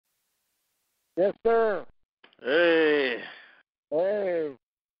Yes, sir. Hey, Hey,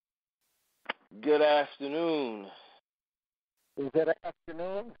 good afternoon. is it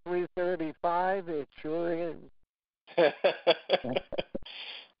afternoon? 3:35. It sure is.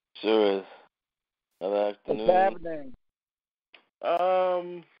 Sure is. Good afternoon. What's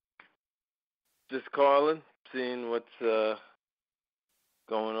happening? Just calling, seeing what's going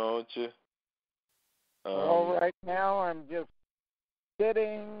on with you. Well, right now I'm just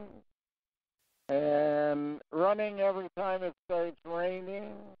sitting and running every time it starts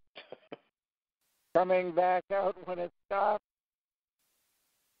raining, coming back out when it stops.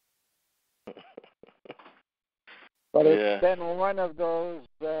 But it's been one of those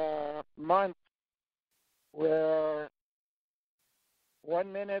months where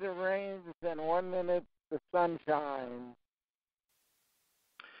 1 minute it rains and 1 minute the sun shines.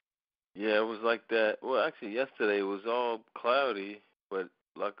 Yeah, it was like that. Well, actually, yesterday it was all cloudy, but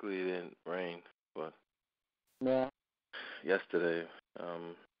luckily it didn't rain. But yeah, yesterday,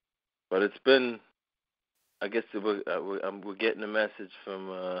 but it's been. I guess we're getting a message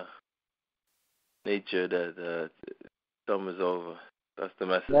from nature that summer's over. That's the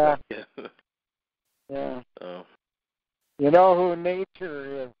message I get. Yeah. You know who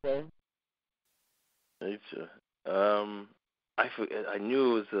nature is, eh? Nature. I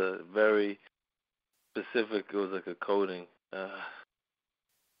knew it was a very specific. It was like a coding.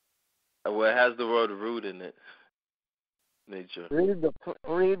 Well, it has the word root in it. Nature. Read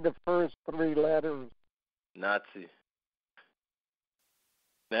the first three letters. Nazi.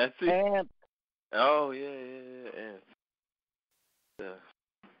 Nancy? Ant. Oh, yeah, ant. Yeah.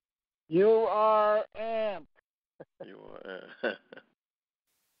 You are ant. You are ant.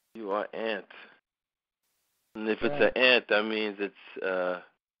 You are ant. And if it's an ant, that means it's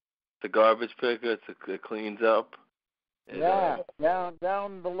the garbage picker. It cleans up.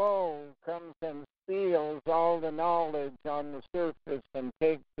 Down below comes and steals all the knowledge on the surface and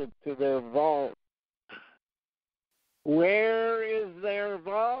takes it to their vault. Where is their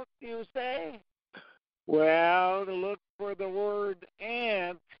vault, you say? Well, look for the word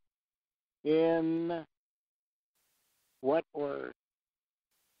ant in what word?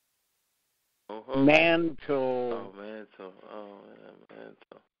 Mantle. Oh, mantle. Oh, yeah,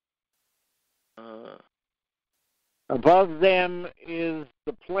 mantle. Above them is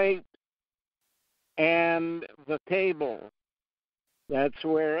the plate and the table. That's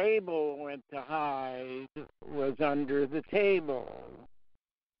where Abel went to hide, was under the table.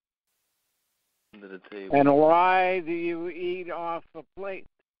 Under the table. And why do you eat off a plate?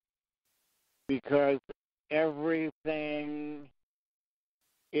 Because everything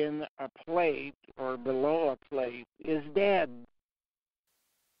in a plate or below a plate is dead.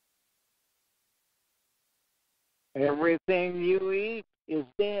 Everything you eat is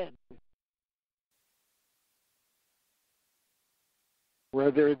dead.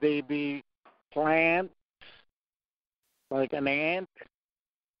 Whether they be plants, like an ant,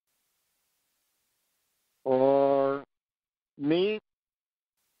 or meat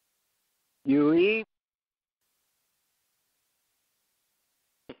you eat.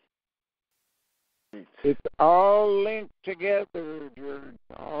 It's all linked together, George.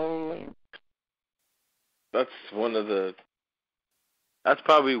 All linked. That's probably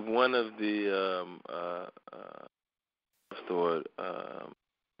one of the what's the word?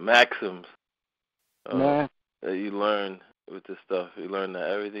 Maxims that you learn with this stuff. You learn that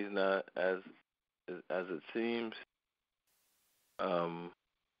everything's not as it seems,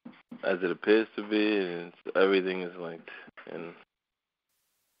 as it appears to be, and everything is linked. And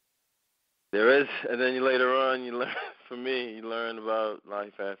there is, and then later on, you learn. For me, you learn about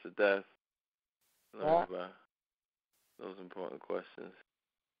life after death. You learn about those important questions.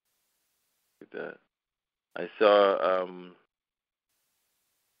 Like that. I saw.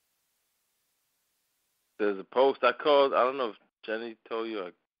 There's a post I called. I don't know if Jenny told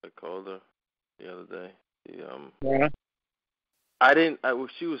you. I called her the other day. I didn't.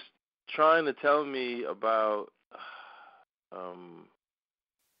 She was trying to tell me about. She was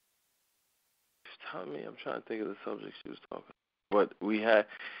telling me. I'm trying to think of the subject she was talking. But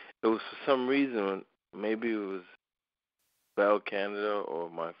it was for some reason. Maybe it was Bell Canada or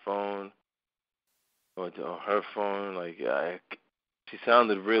my phone or her phone. Like she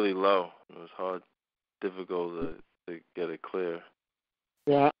sounded really low. It was difficult to get it clear.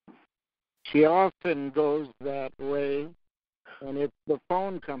 Yeah. She often goes that way, and it's the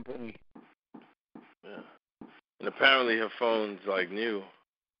phone company. Yeah. And apparently her phone's like new.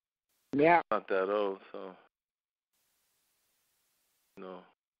 Yeah. Not that old, so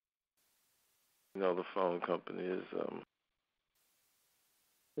the phone company is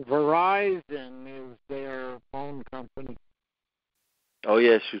Verizon is their phone company. Oh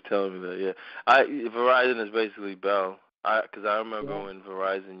yes, you telling me that. Yeah, Verizon is basically Bell. Because I remember Yeah. when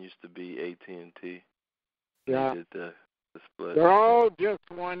Verizon used to be AT&T. They Yeah. did the split. They're all just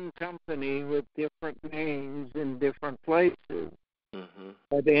one company with different names in different places. Mhm.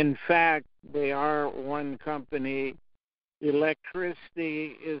 But in fact, they are one company.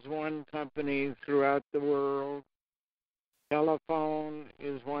 Electricity is one company throughout the world. Telephone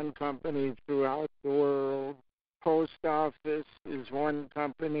is one company throughout the world. Post office is one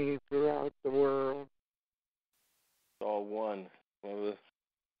company throughout the world. It's all one. Remember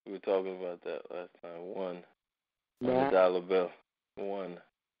we were talking about that last time. One on the Yeah. dollar bill. One.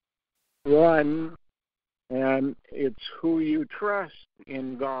 One, and it's who you trust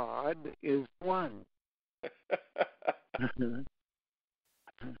in God is one.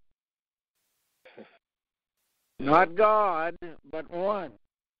 Not God, but one.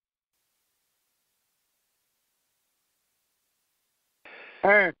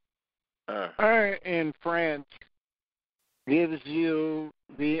 Un in French gives you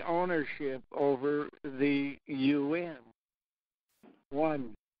the ownership over the UN.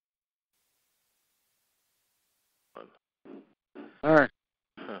 One. Un.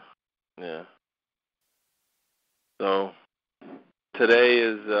 Yeah. So today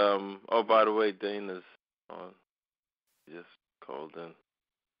is oh, by the way, Dana's on. Just called in.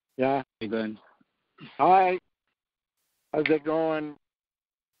 Yeah. Hey, Glenn. Hi. How's it going?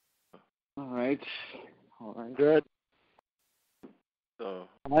 All right. Good. So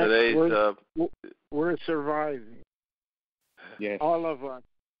today's we're surviving. Yes. All of us.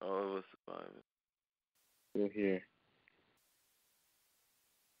 all of us surviving. We're here.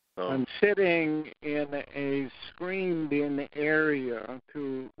 So, I'm sitting in a screened-in area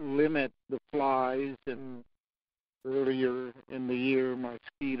to limit the flies and earlier in the year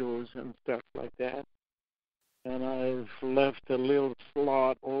mosquitoes and stuff like that. And I've left a little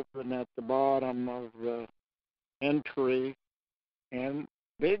slot open at the bottom of the entry. And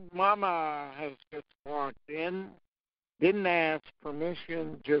Big Mama has just walked in, didn't ask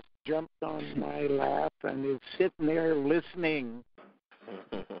permission, just jumped on my lap and is sitting there listening.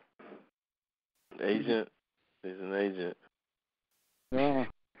 agent. He's an agent. Yeah.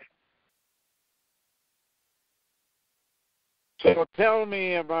 So tell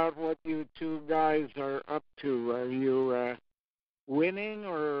me about what you two guys are up to. Are you winning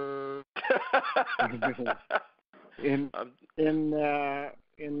or in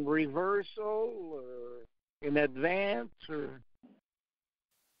reversal or in advance or?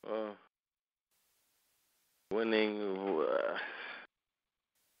 Winning.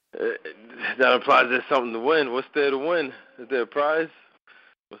 That implies there's something to win. What's there to win? Is there a prize?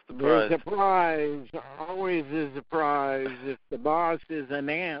 What's the prize? There's a prize. Always is a prize. If the boss is an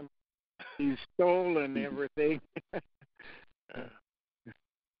ant, he's stolen everything.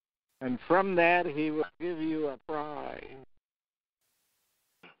 And from that, he will give you a prize.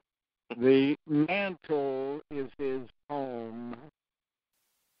 The mantle is his home.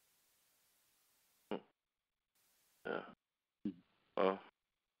 Yeah. Oh.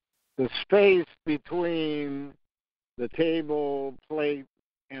 The space between the table, plate,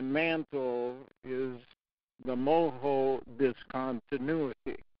 and mantle is the moho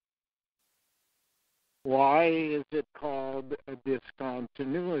discontinuity. Why is it called a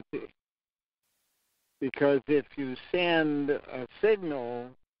discontinuity? Because if you send a signal,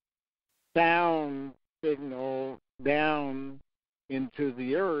 sound signal down into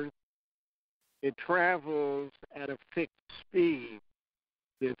the earth, it travels at a fixed speed.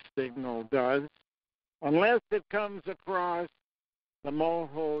 This signal does, unless it comes across the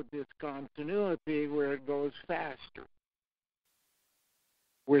moho discontinuity where it goes faster,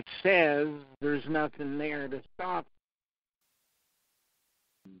 which says there's nothing there to stop.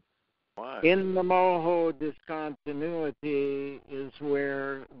 Why? In the moho discontinuity is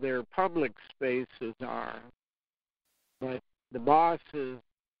where their public spaces are, but the bosses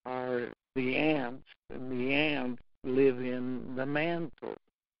are the ants, and the ants live in the mantle.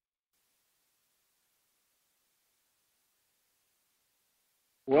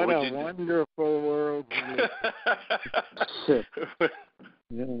 What a wonderful world we live in.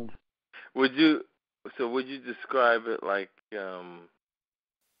 Yeah. Would you describe it like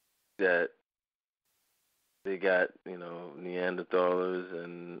that they got, Neanderthals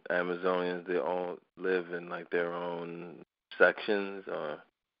and Amazonians, they all live in like their own sections, or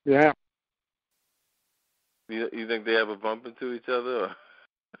Yeah. You think they ever bump into each other? Or?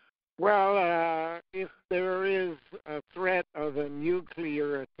 Well, if there is a threat of a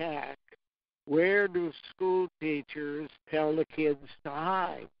nuclear attack, where do school teachers tell the kids to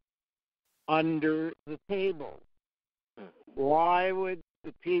hide? Under the table. Why would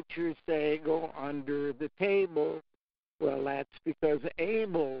the teacher say go under the table? Well, that's because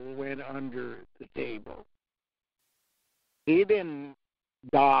Abel went under the table. He didn't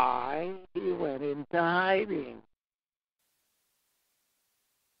die. He went into hiding.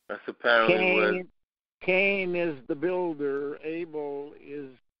 That's apparently what... Cain is the builder. Abel is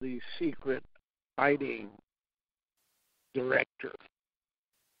the secret hiding director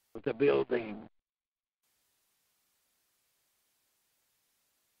of the building.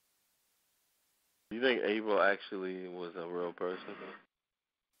 You think Abel actually was a real person?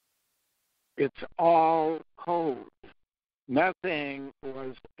 It's all code. Nothing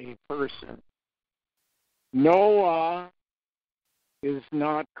was a person. Noah is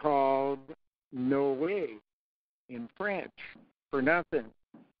not called Noé in French for nothing,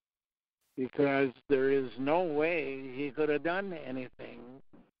 because there is no way he could have done anything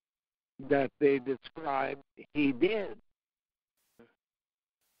that they described he did.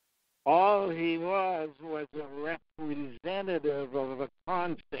 All he was a representative of a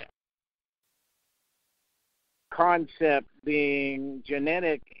concept. Concept being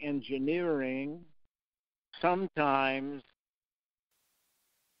genetic engineering sometimes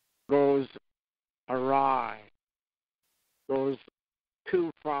goes awry, goes too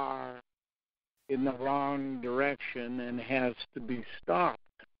far in the wrong direction and has to be stopped.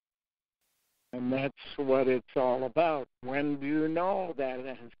 And that's what it's all about. When do you know that it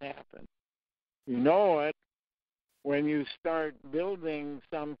has happened? You know it when you start building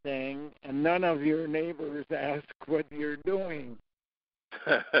something and none of your neighbors ask what you're doing.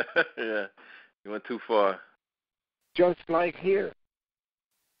 Yeah, you went too far. Just like here.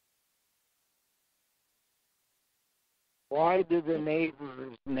 Why do the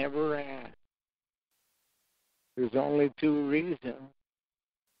neighbors never ask? There's only two reasons.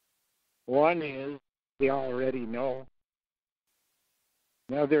 One is they already know.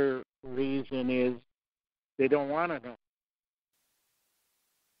 Another reason is they don't want to know.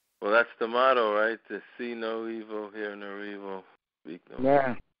 Well, that's the motto, right? To see no evil, hear no evil, speak no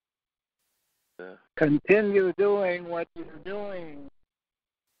Yeah. evil. Yeah. Continue doing what you're doing.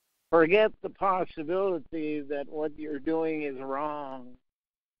 Forget the possibility that what you're doing is wrong.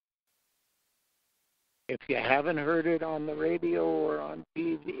 If you haven't heard it on the radio or on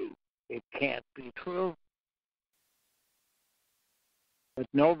TV, it can't be true. But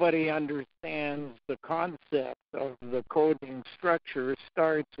nobody understands the concept of the coding structure. It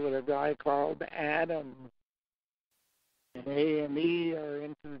starts with a guy called Adam. And A and E are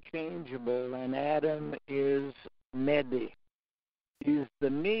interchangeable, and Adam is Medi. He's the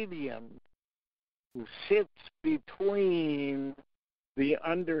medium who sits between the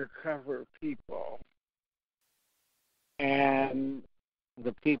undercover people and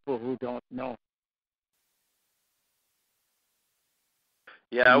the people who don't know.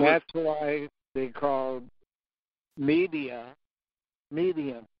 Yeah, and that's why they called medium.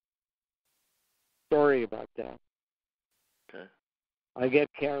 Sorry about that. Okay. I get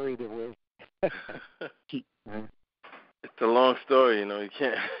carried away. It's a long story, you know. You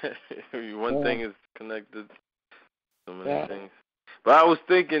can't. One thing is connected to so many things. But I was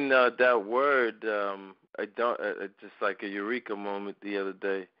thinking that word. I don't. Just like a eureka moment the other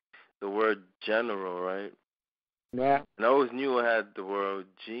day. The word general, right? Yeah. And I always knew it had the word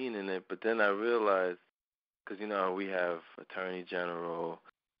gene in it, but then I realized, because you know we have attorney general,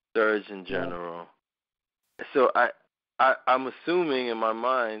 surgeon general. Yeah. So I'm assuming in my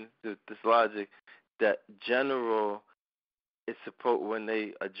mind this logic that general is supposed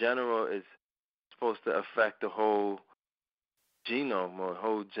a general is supposed to affect the whole genome or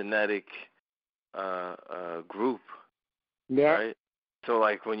whole genetic group. Yeah. Right. So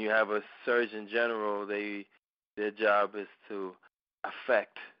like when you have a surgeon general, their job is to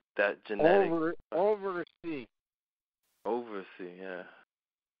affect that genetic oversee. Oversee, yeah.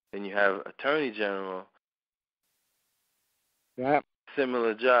 Then you have attorney general. Yeah.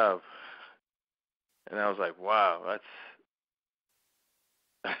 Similar job. And I was like, wow,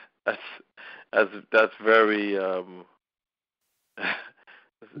 that's very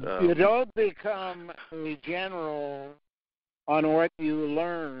you don't become a general on what you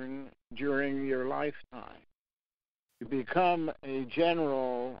learn during your lifetime. You become a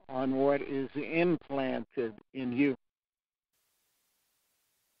general on what is implanted in you.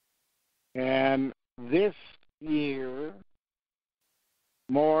 And this year,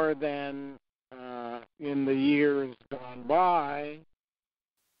 more than in the years gone by,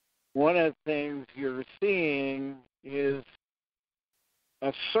 one of the things you're seeing is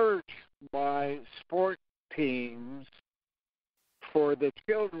a search by sport teams for the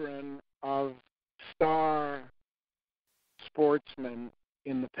children of star sportsmen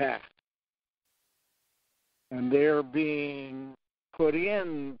in the past. And they're being put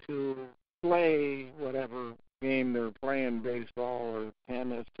in to play whatever game they're playing, baseball or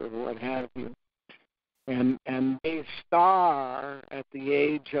tennis or what have you. And they star at the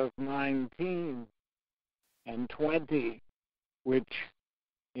age of 19 and 20, which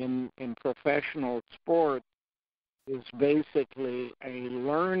in professional sports is basically a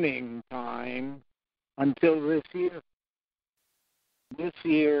learning time until this year. This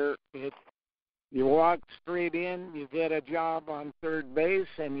year, you walk straight in, you get a job on third base,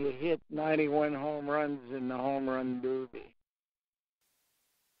 and you hit 91 home runs in the home run derby.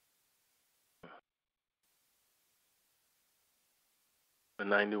 The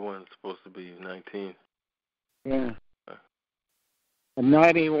 91 is supposed to be 19. Yeah. And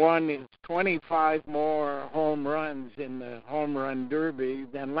 91 is 25 more home runs in the home run derby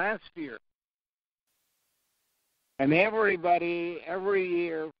than last year. And everybody, every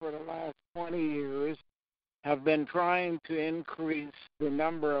year for the last 20 years, have been trying to increase the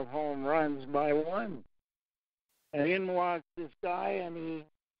number of home runs by one. And in walks this guy, and he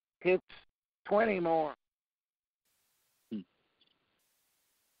hits 20 more.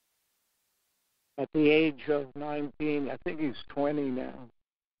 At the age of 19, I think he's 20 now.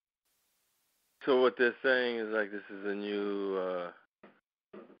 So what they're saying is like this is a new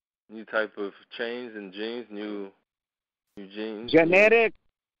type of change in genes, new genes. Genetic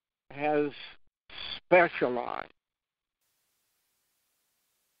has specialized.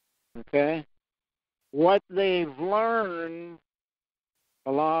 Okay? What they've learned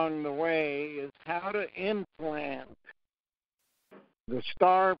along the way is how to implant the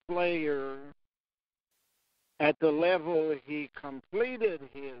star player at the level he completed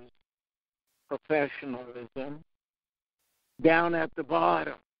his professionalism down at the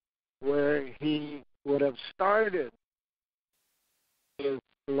bottom where he would have started his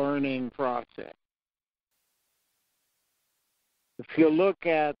learning process. If you look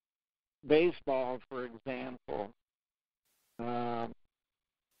at baseball, for example, home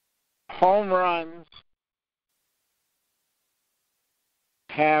runs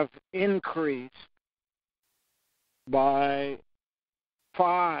have increased by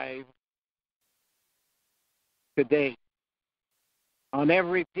 5 to date on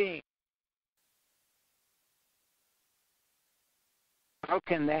every team. How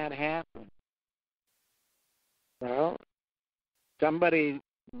can that happen? Well, somebody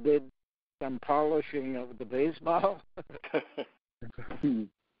did some polishing of the baseball,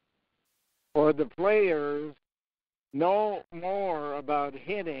 or the players know more about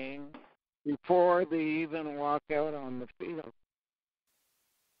hitting before they even walk out on the field.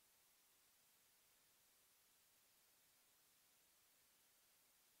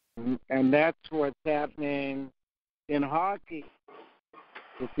 And that's what's happening in hockey.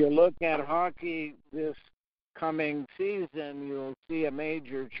 If you look at hockey this coming season, you'll see a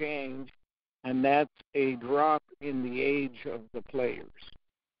major change, and that's a drop in the age of the players.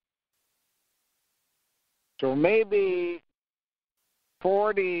 So maybe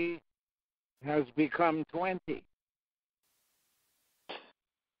 40 has become 20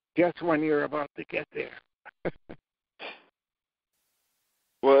 just when you're about to get there.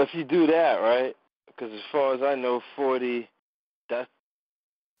 Well, if you do that, right, because as far as I know, 40, that's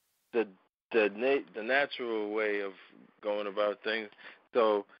the natural way of going about things.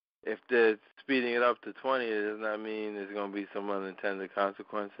 So if they're speeding it up to 20, it does not mean there's going to be some unintended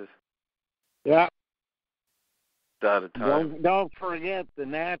consequences. Yeah. Out of time. Don't forget the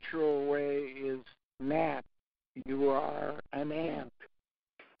natural way is gnat. You are an ant.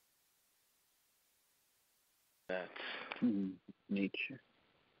 That's nature.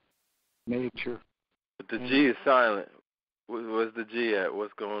 Nature. But the G is silent. Where's the G at?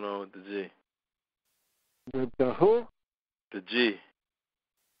 What's going on with the G? With the who? The G.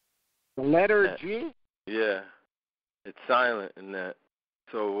 The letter G? Yeah. It's silent in that.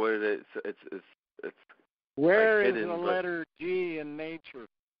 So what is it? It's Where like is hidden, the letter G in nature?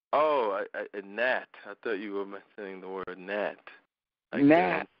 Oh, a gnat. I thought you were mentioning the word gnat. Like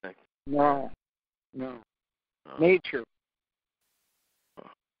gnat. No. Oh. Nature. Oh.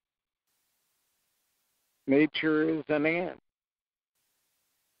 Nature is an ant.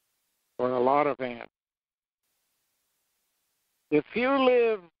 Or a lot of ants. If you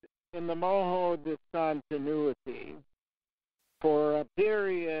lived in the Moho discontinuity for a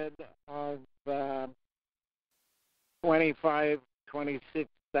period of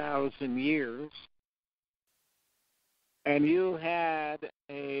 26,000 years, and you had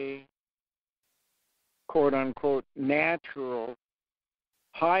a quote-unquote natural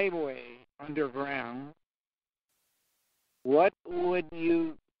highway underground, what would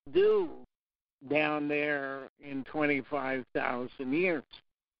you do down there in 25,000 years?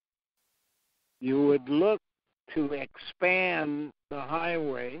 You would look to expand the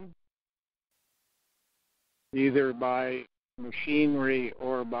highway either by machinery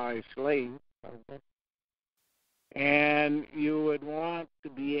or by slaves, and you would want to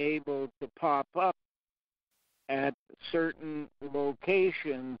be able to pop up at certain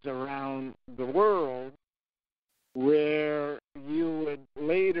locations around the world where you would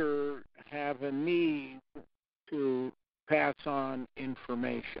later have a need to pass on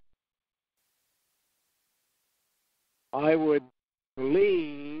information. I would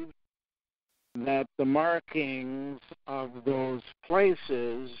believe that the markings of those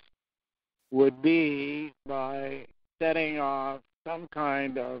places would be by setting off some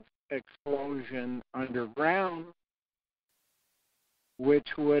kind of explosion underground, which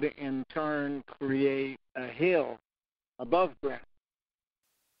would in turn create a hill above ground.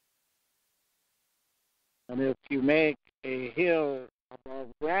 And if you make a hill above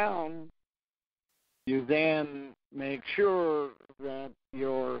ground, you then make sure that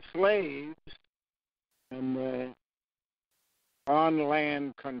your slaves and the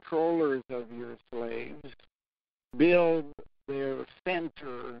on-land controllers of your slaves build their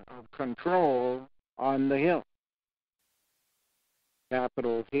center of control on the hill.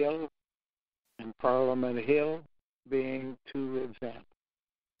 Capitol Hill and Parliament Hill being two examples.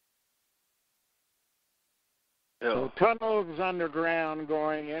 So tunnels underground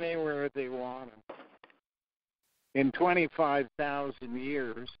going anywhere they want. In 25,000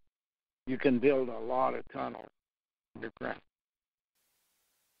 years, you can build a lot of tunnels underground.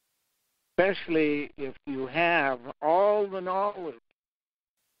 Especially if you have all the knowledge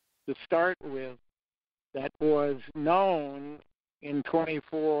to start with that was known in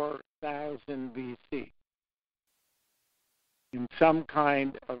 24,000 BC in some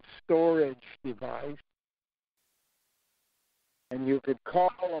kind of storage device, and you could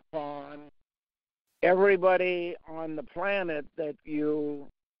call upon everybody on the planet that you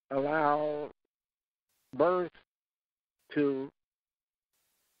allow birth to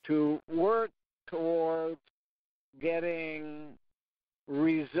work towards getting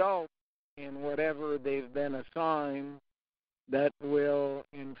results in whatever they've been assigned that will,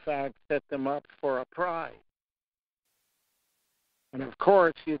 in fact, set them up for a prize. And, of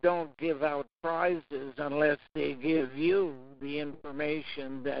course, you don't give out prizes unless they give you the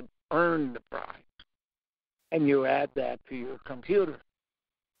information that earned the prize. And you add that to your computer.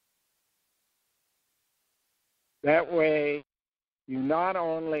 That way, you not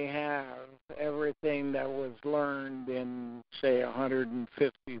only have everything that was learned in, say,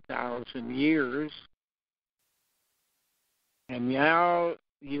 150,000 years, and now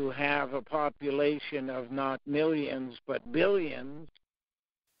you have a population of not millions but billions,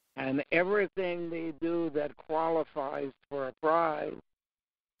 and everything they do that qualifies for a prize,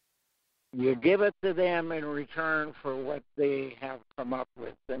 you give it to them in return for what they have come up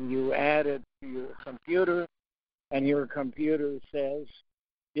with, and you add it to your computer, and your computer says,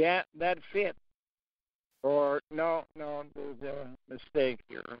 yeah, that fits, or no, there's a mistake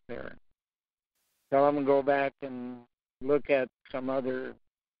here or there. Tell them to go back and look at some other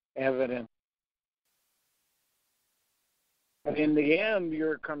evidence. But in the end,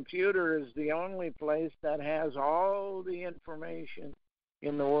 your computer is the only place that has all the information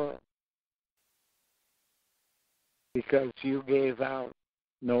in the world, because you gave out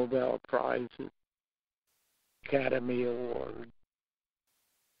Nobel Prizes, Academy Awards,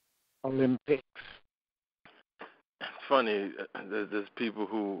 Olympics. It's funny, there's people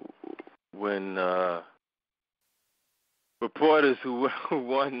who, when reporters who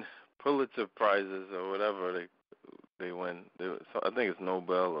won Pulitzer Prizes or whatever they win, I think it's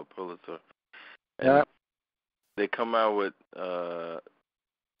Nobel or Pulitzer, and yeah, they come out with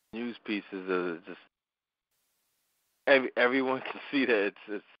news pieces that are just everyone can see that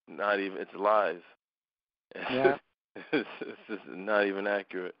it's not even, it's lies. yeah. It's just not even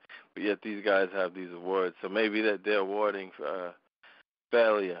accurate. But yet these guys have these awards. So maybe that they're awarding for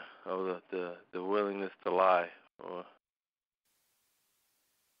failure or the willingness to lie. Or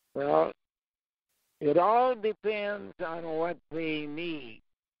Well, it all depends on what they need.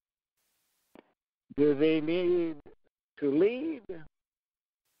 Do they need to lead,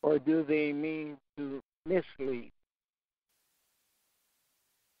 or do they need to mislead?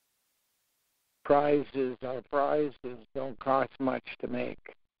 Prizes are prizes, don't cost much to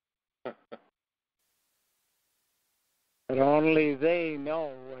make. But only they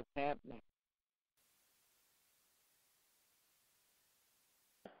know what's happening.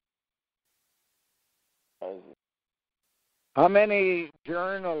 How many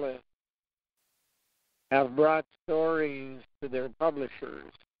journalists have brought stories to their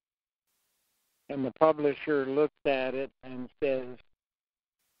publishers, and the publisher looks at it and says,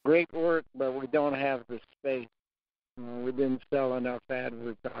 great work, but we don't have the space. We didn't sell enough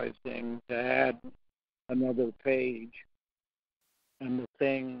advertising to add another page. And the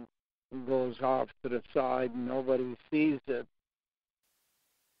thing goes off to the side and nobody sees it.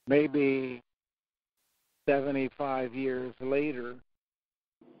 Maybe 75 years later,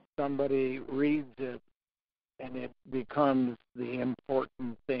 somebody reads it and it becomes the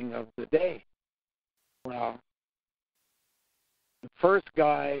important thing of the day. Well, the first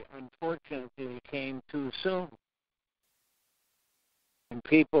guy, unfortunately, came too soon. And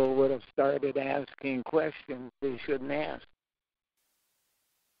people would have started asking questions they shouldn't ask.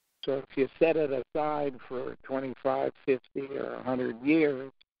 So if you set it aside for 25, 50, or 100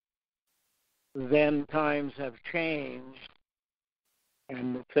 years, then times have changed,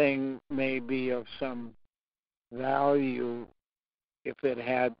 and the thing may be of some value if it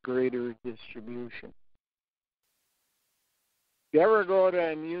had greater distribution. If you ever go to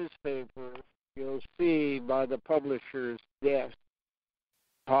a newspaper, you'll see by the publisher's desk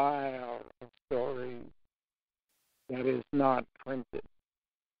a pile of stories that is not printed,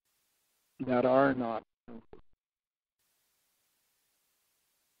 that are not printed.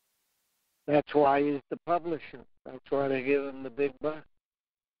 That's why he's the publisher. That's why they give him the big bucks.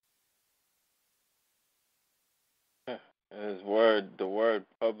 And his word, the word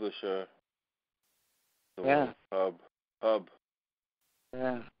publisher, the word pub.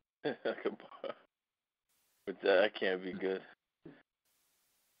 Yeah. Like a bar. But that can't be good.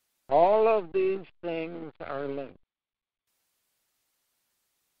 All of these things are linked.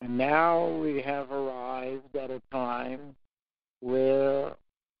 And now we have arrived at a time where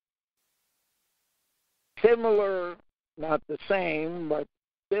similar, not the same, but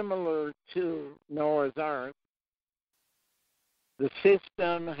similar to Noah's Ark, the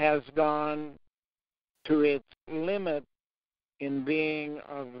system has gone to its limit in being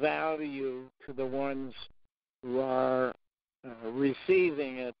of value to the ones who are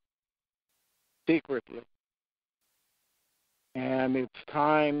receiving it secretly. And it's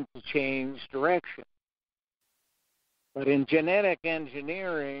time to change direction. But in genetic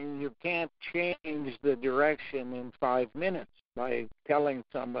engineering, you can't change the direction in 5 minutes by telling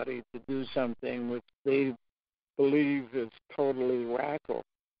somebody to do something which they believe is totally wacko.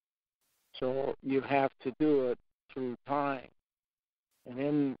 So you have to do it through time.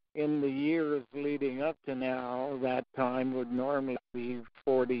 And in the years leading up to now, that time would normally be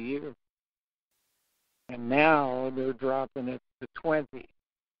 40 years. And now they're dropping it to 20.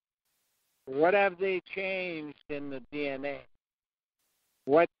 What have they changed in the DNA?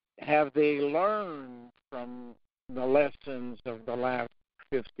 What have they learned from the lessons of the last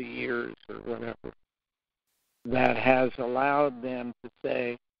 50 years or whatever that has allowed them to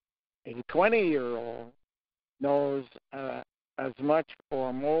say a 20-year-old knows as much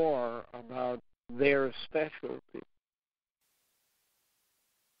or more about their specialty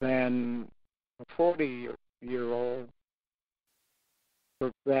than a 40-year-old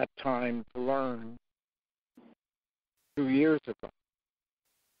took that time to learn 2 years ago.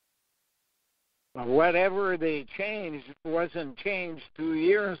 But whatever they changed wasn't changed 2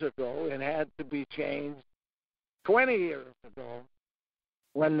 years ago. It had to be changed 20 years ago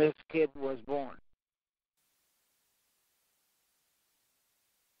when this kid was born.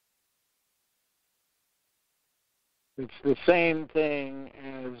 It's the same thing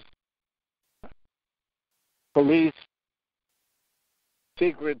as police,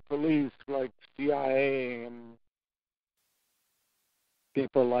 secret police like CIA and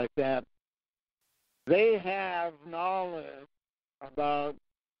people like that. They have knowledge about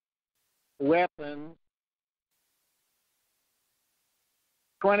weapons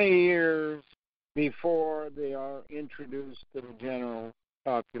 20 years before they are introduced to the general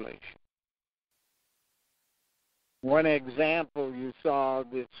population. One example you saw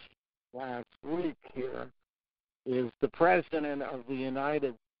this last week here is the President of the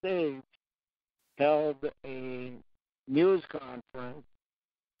United States held a news conference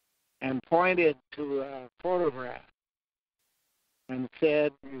and pointed to a photograph and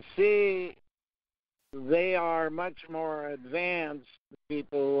said, you see, they are much more advanced, the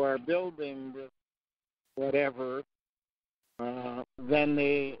people who are building this whatever, than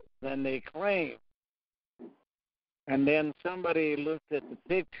they claim. And then somebody looked at the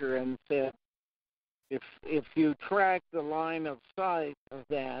picture and said, if you track the line of sight of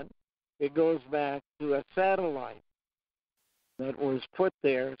that, it goes back to a satellite that was put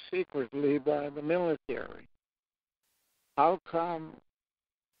there secretly by the military. how come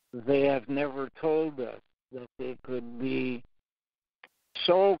they have never told us that they could be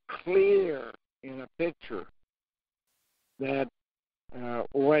so clear in a picture that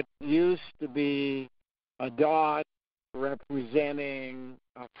what used to be a dot representing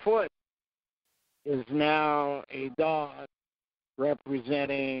a foot is now a dot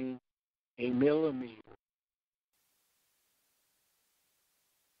representing a millimeter.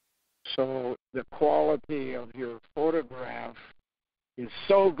 So the quality of your photograph is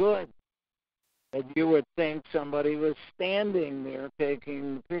so good that you would think somebody was standing there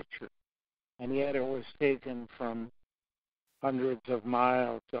taking the picture, and yet it was taken from hundreds of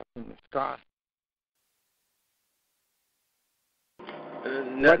miles up in the sky.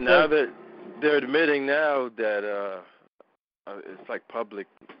 Now that they're admitting now that it's like public,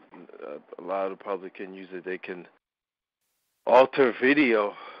 a lot of the public can use it. They can alter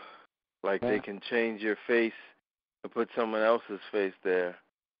video, like they can change your face and put someone else's face there.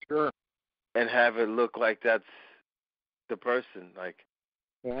 Sure. And have it look like that's the person. Like,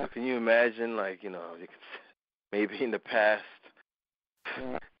 so can you imagine, like, you can, maybe in the past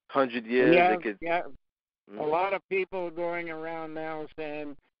 100 years, they could... A lot of people going around now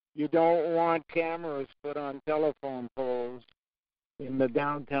saying you don't want cameras put on telephone poles in the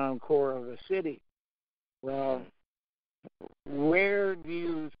downtown core of a city. Well, where do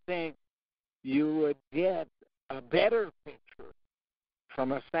you think you would get a better picture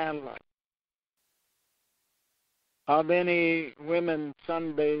from a satellite? How many women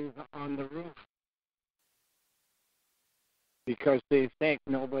sunbathe on the roof because they think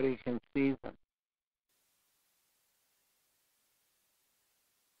nobody can see them?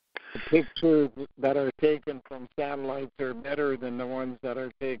 The pictures that are taken from satellites are better than the ones that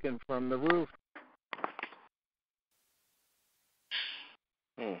are taken from the roof.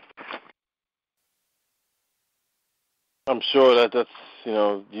 I'm sure that's,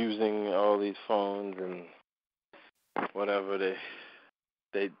 using all these phones and whatever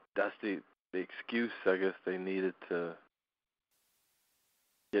that's the excuse, I guess, they needed to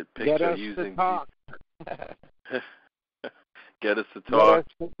get picture using. Get us to talk.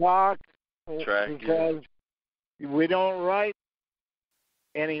 Track because we don't write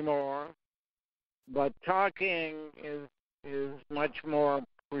anymore, but talking is much more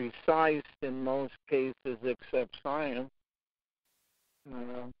precise in most cases except science.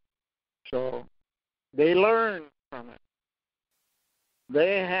 So they learn from it.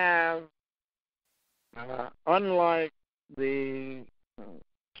 They have, unlike the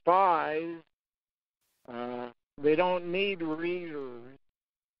spies, they don't need readers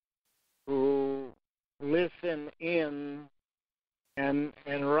who listen in and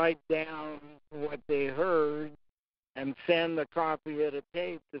write down what they heard and send a copy of the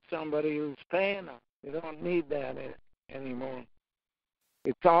tape to somebody who's paying them. They don't need that anymore.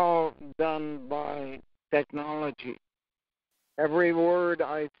 It's all done by technology. Every word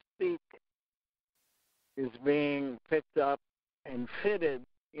I speak is being picked up and fitted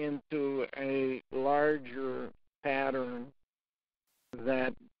into a larger pattern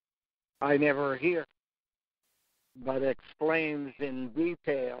that I never hear, but explains in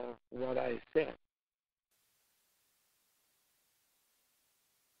detail what I said.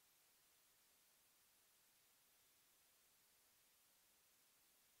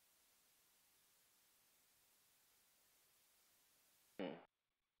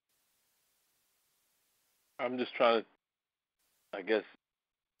 I'm just trying to, I guess,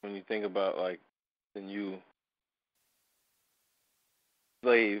 when you think about, like, the new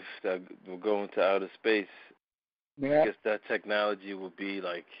slaves that will go into outer space, I guess that technology will be,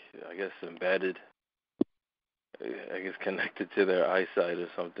 like, I guess, embedded, I guess, connected to their eyesight or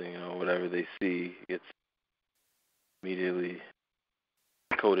something, whatever they see gets immediately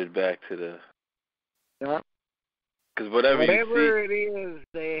coded back to the... Yeah. Because whatever you it is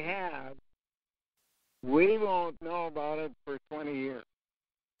they have, we won't know about it for 20 years.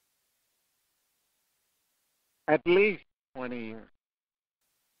 At least 20 years.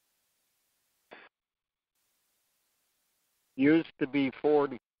 Used to be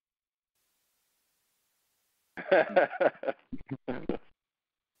 40.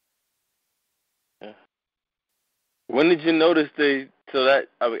 When did you notice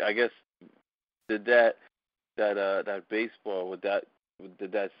I guess, did that baseball,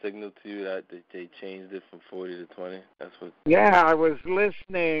 did that signal to you that they changed it from 40 to 20? That's what. Yeah, I was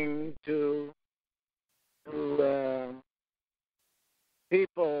listening to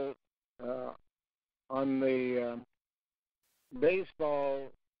people on the baseball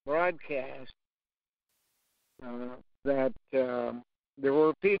broadcast that there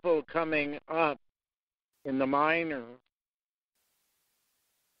were people coming up in the minors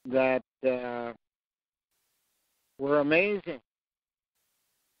that were amazing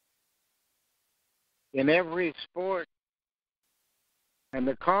in every sport. And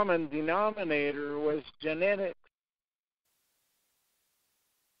the common denominator was genetics.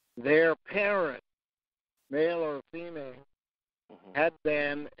 Their parent, male or female, had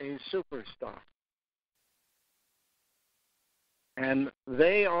been a superstar. And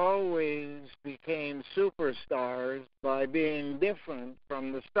they always became superstars by being different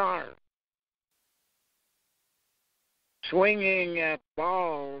from the stars. Swinging at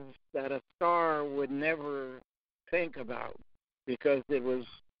balls that a star would never think about because it was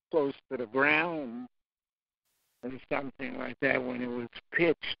close to the ground or something like that when it was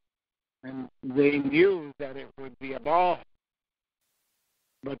pitched. And they knew that it would be a ball.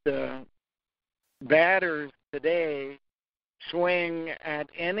 But the batters today swing at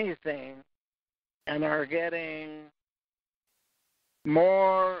anything and are getting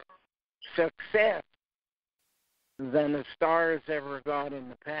more success than the stars ever got in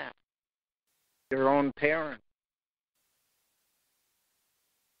the past. Their own parents.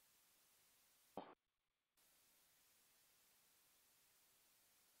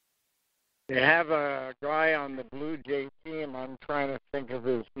 They have a guy on the Blue Jay team, I'm trying to think of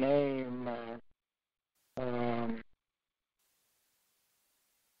his name,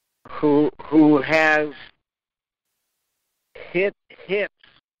 who has hits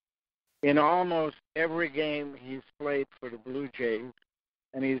in almost every game he's played for the Blue Jays,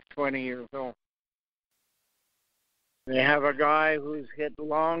 and he's 20 years old. They have a guy who's hit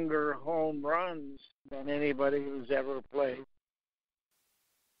longer home runs than anybody who's ever played.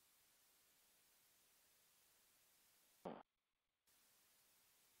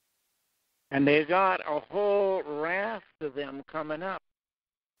 And they got a whole raft of them coming up.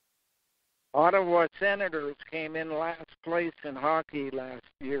 Ottawa Senators came in last place in hockey last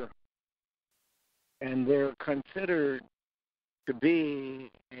year. And they're considered to be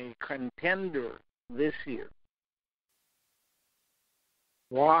a contender this year.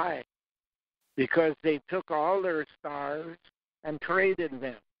 Why? Because they took all their stars and traded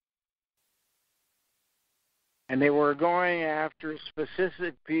them. And they were going after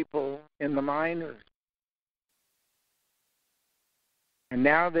specific people in the minors. And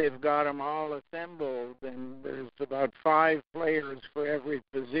now they've got them all assembled, and there's about 5 players for every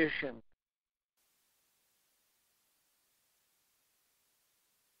position.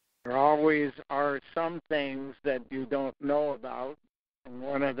 There always are some things that you don't know about, and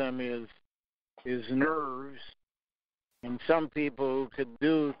one of them is nerves. And some people could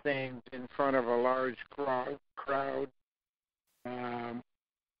do things in front of a large crowd.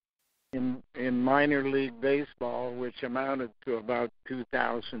 In minor league baseball, which amounted to about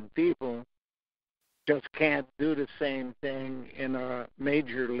 2,000 people, just can't do the same thing in a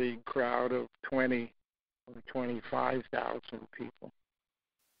major league crowd of 20 or 25,000 people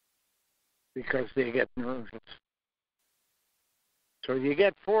because they get nervous. So you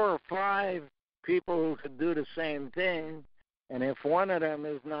get 4 or 5 people who could do the same thing, and if one of them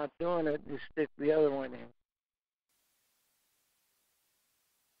is not doing it, you stick the other one in.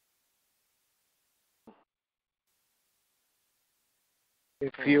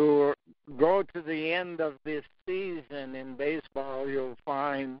 If you go to the end of this season in baseball, you'll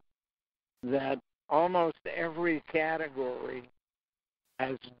find that almost every category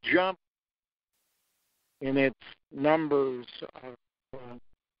has jumped in its numbers of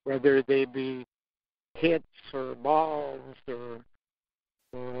whether they be hits or balls or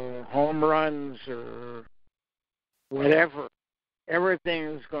home runs or whatever. Everything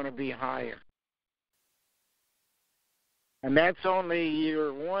is going to be higher. And that's only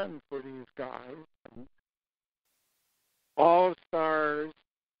year 1 for these guys. All stars,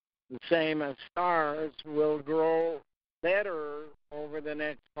 the same as stars, will grow better over the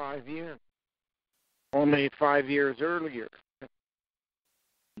next 5 years. Only 5 years earlier.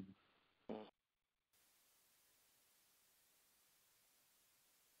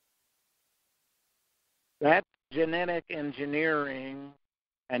 That's genetic engineering,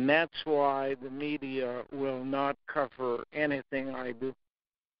 and that's why the media will not cover anything I do.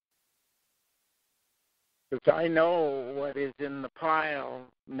 Because I know what is in the pile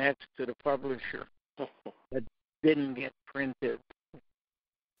next to the publisher that didn't get printed.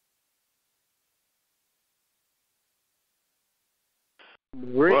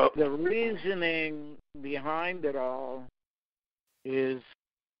 The reasoning behind it all is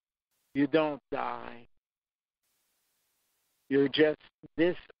you don't die. You're just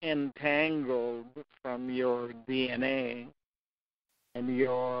disentangled from your DNA, and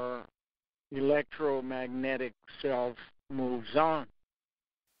your electromagnetic self moves on.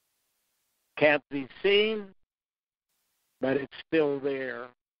 Can't be seen, but it's still there.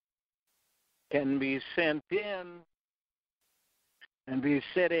 Can be sent in and be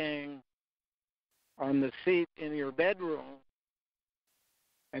sitting on the seat in your bedroom,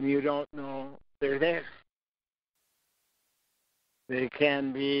 and you don't know they're there. They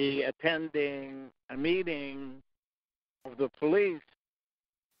can be attending a meeting of the police,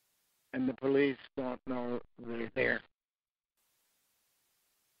 and the police don't know they're there.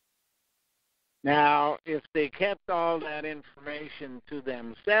 Now, if they kept all that information to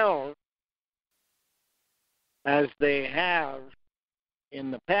themselves, as they have in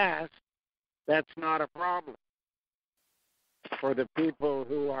the past, that's not a problem for the people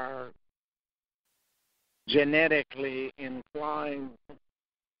who are genetically inclined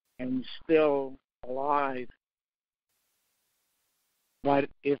and still alive. But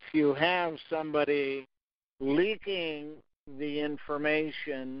if you have somebody leaking the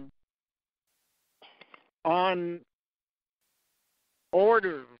information on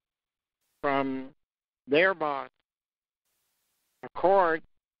order from their boss, a court,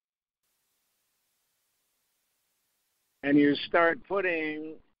 and you start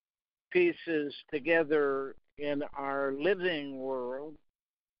putting pieces together in our living world,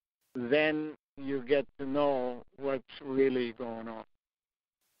 then you get to know what's really going on.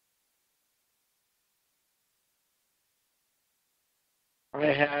 I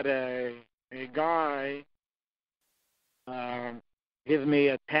had a guy give me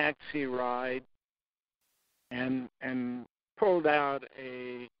a taxi ride and pulled out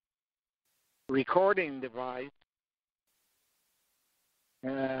a recording device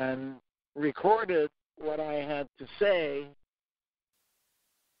and recorded what I had to say,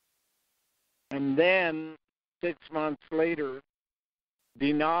 and then 6 months later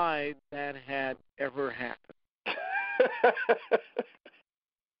denied that had ever happened.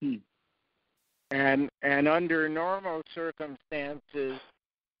 And under normal circumstances,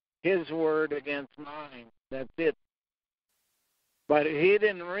 his word against mine, that's it. But he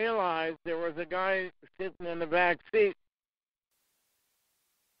didn't realize there was a guy sitting in the back seat.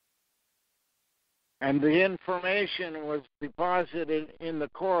 And the information was deposited in the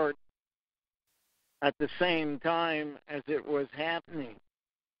court at the same time as it was happening.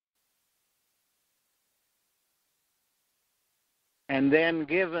 And then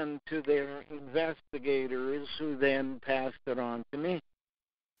given to their investigators, who then passed it on to me.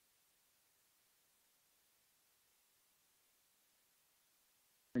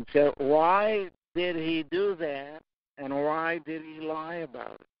 And so why did he do that, and why did he lie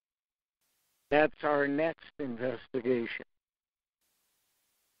about it? That's our next investigation.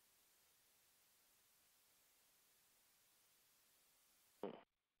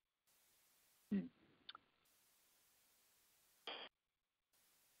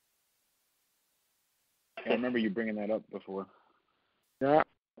 I remember you bringing that up before. Yeah.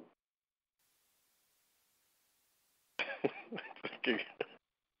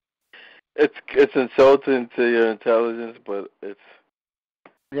 It's insulting to your intelligence, but it's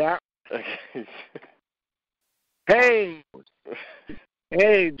Yeah. okay.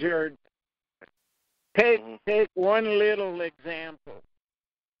 Hey, Jared. Take one little example.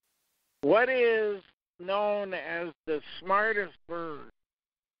 What is known as the smartest bird?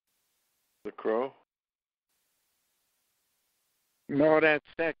 The crow? No, that's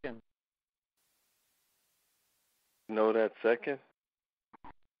second. No, that second?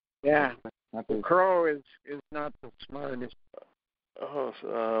 Yeah. The crow is not the smartest. Oh,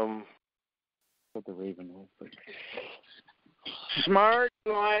 so, What the raven was. But... Smart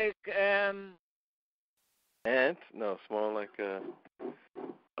like an ant? No, small like a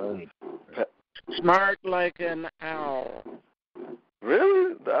smart like an owl.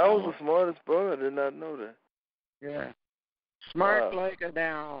 Really? The owl's the smartest bird. I did not know that. Yeah. Smart like an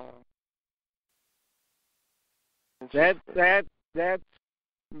owl. That's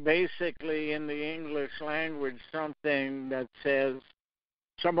basically in the English language something that says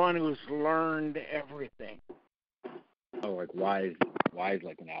someone who's learned everything. Oh, like wise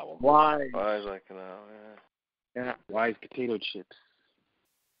like an owl. Wise like an owl, yeah. Yeah. Wise potato chips.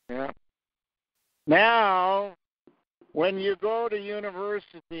 Yeah. Now, when you go to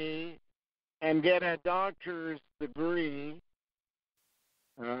university and get a doctor's degree,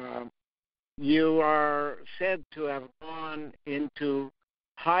 you are said to have gone into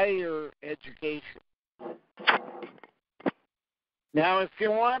higher education. Now, if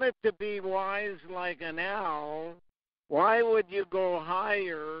you wanted to be wise like an owl, why would you go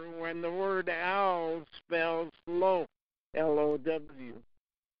higher when the word owl spells low, L-O-W?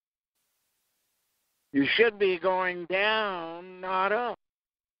 You should be going down, not up.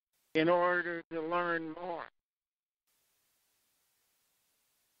 in order to learn more.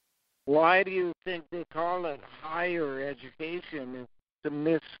 Why do you think they call it higher education? It's to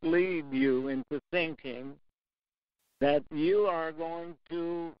mislead you into thinking that you are going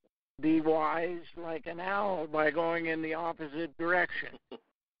to be wise like an owl by going in the opposite direction.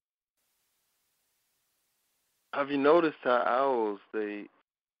 Have you noticed how owls they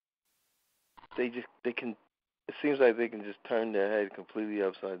can? It seems like they can just turn their head completely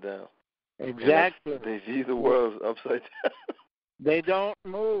upside down. Exactly. They view the world upside down. They don't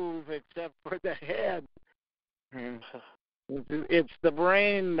move except for the head. It's the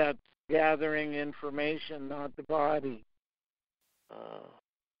brain that's gathering information, not the body.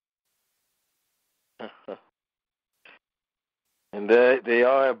 And they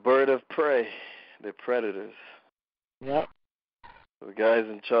are a bird of prey. They're predators. Yep. The guys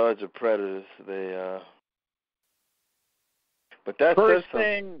in charge of predators. But that's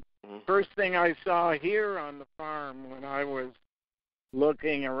first thing I saw here on the farm when I was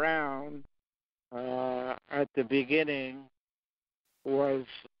looking around at the beginning was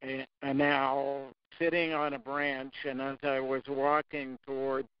an owl sitting on a branch, and as I was walking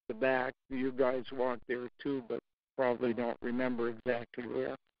towards the back, you guys walked there too, but probably don't remember exactly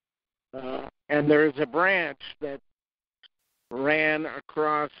where. And there's a branch that ran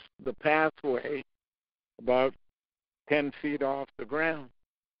across the pathway about 10 feet off the ground.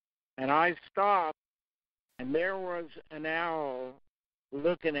 And I stopped, and there was an owl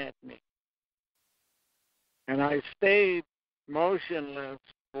looking at me. And I stayed motionless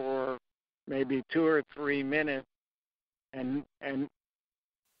for maybe 2 or 3 minutes, and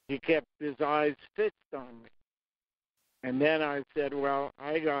he kept his eyes fixed on me. And then I said, well,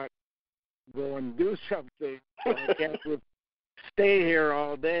 I got to go and do something. I can't just stay here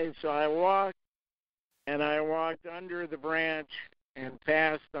all day. So I walked under the branch and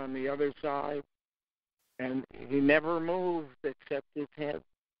passed on the other side. And he never moved except his head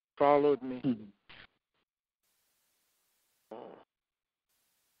followed me.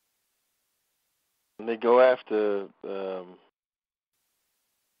 And they go after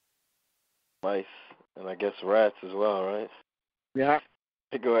mice and I guess rats as well, right? Yeah.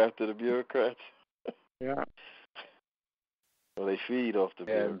 They go after the bureaucrats. Yeah. Well, they feed off the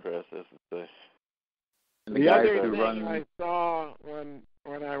bureaucrats, that's the thing. The other thing I saw when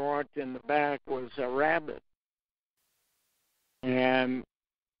I walked in the back was a rabbit. And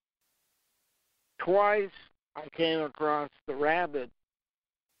twice I came across the rabbit,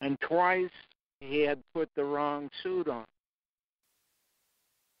 and twice he had put the wrong suit on.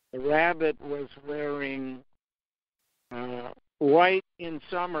 The rabbit was wearing white in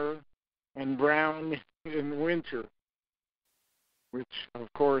summer and brown in winter, which,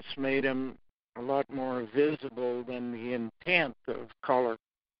 of course, made him a lot more visible than the intent of color.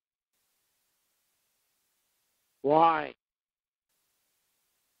 Why?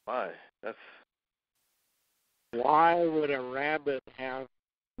 Why? Why would a rabbit have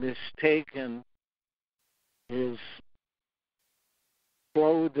mistaken his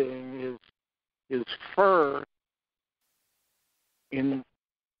clothing, his fur, in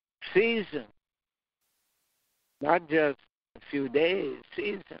season? Not just a few days,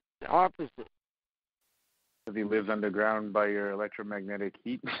 season, the opposite. If he lives underground by your electromagnetic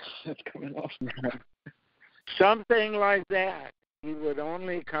heat that's coming off. Something like that. He would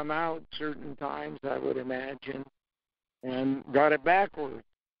only come out certain times, I would imagine, and got it backwards.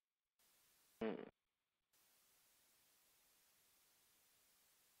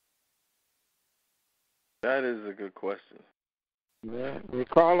 That is a good question. Yeah, we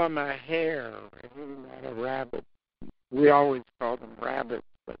call him a hare, not a rabbit. We always call them rabbits,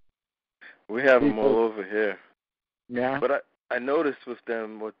 but we have them all over here. Yeah. But I noticed with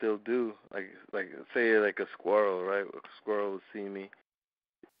them what they'll do, like say like a squirrel, right? A squirrel will see me.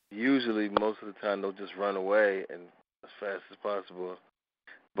 Usually, most of the time, they'll just run away and as fast as possible.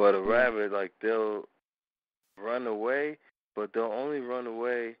 But a rabbit, like they'll run away, but they'll only run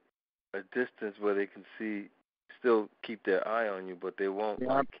away a distance where they can see, still keep their eye on you, but they won't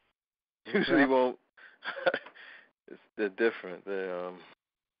usually won't. They're different.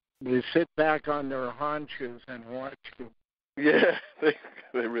 They sit back on their haunches and watch you. Yeah, they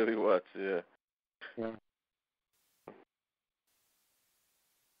really watch. Yeah.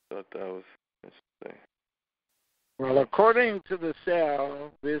 Thought that was interesting. Well, according to the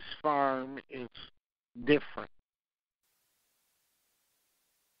cell, this farm is different.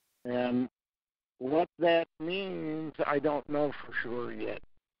 And what that means, I don't know for sure yet.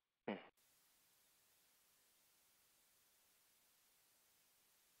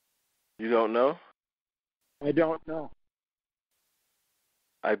 You don't know? I don't know.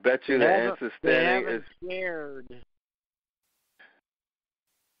 I bet you the answer They standing haven't is shared.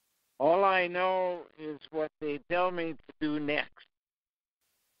 All I know is what they tell me to do next.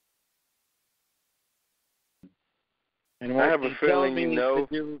 And what I have a they tell feeling you me know.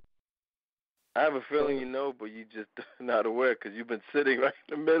 to do. I have a feeling you know, but you just not aware because you've been sitting right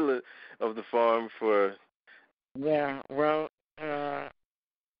in the middle of the farm for. Yeah, well,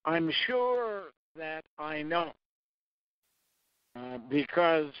 I'm sure that I know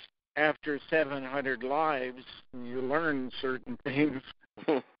because after 700 lives, you learn certain things,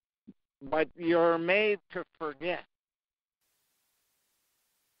 but you're made to forget.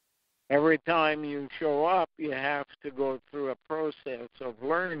 Every time you show up, you have to go through a process of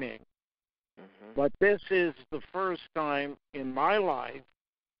learning. Mm-hmm. But this is the first time in my life,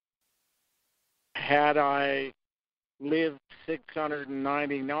 had I lived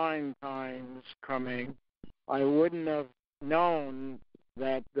 699 times coming, I wouldn't have known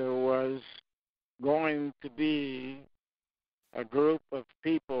that there was going to be a group of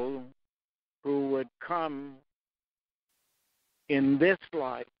people who would come in this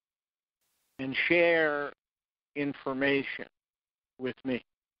life and share information with me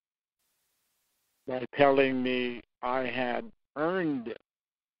by telling me I had earned it.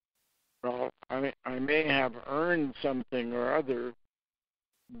 Well, I may have earned something or other,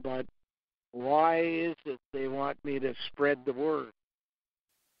 but why is it they want me to spread the word?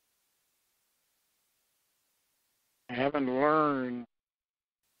 I haven't learned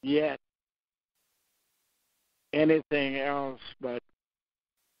yet anything else but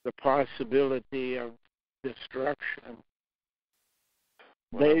the possibility of destruction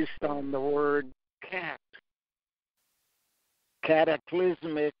based on the word cat,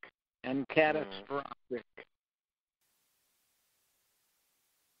 cataclysmic and catastrophic.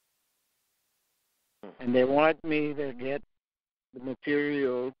 And they want me to get the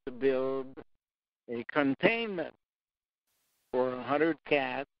material to build a containment for 100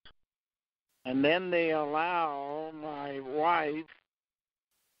 cats, and then they allow my wife,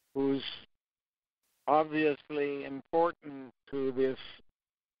 who's obviously important to this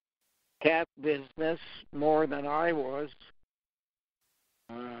cat business more than I was,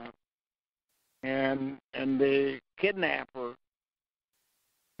 and they kidnap her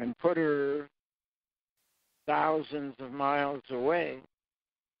and put her thousands of miles away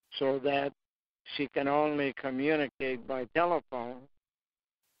so that she can only communicate by telephone,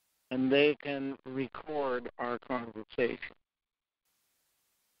 and they can record our conversation,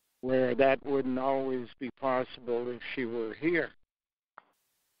 where that wouldn't always be possible if she were here.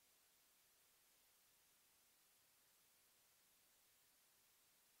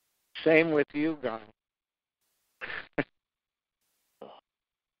 Same with you guys.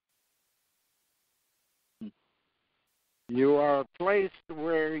 You are placed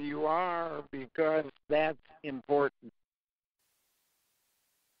where you are because that's important.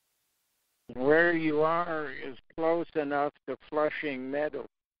 Where you are is close enough to Flushing Meadow.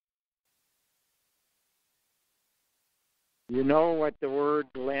 You know what the word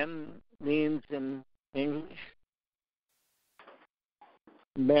Glen means in English?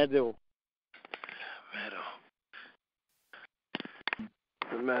 Meadow. Meadow.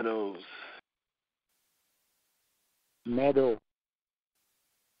 The meadows. Meadow.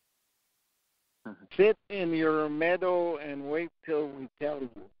 Sit in your meadow and wait till we tell you.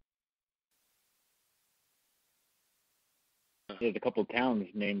 There's a couple towns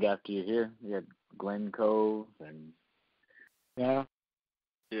named after you here. You got Glen Cove and Yeah.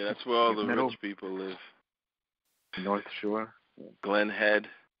 Yeah, that's where all the Middle. rich people live. North Shore. Glen Head.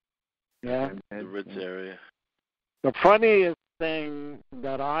 Yeah. The rich area. The funniest thing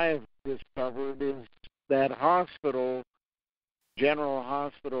that I've discovered is that hospital, General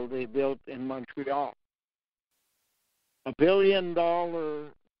Hospital they built in Montreal. $1 billion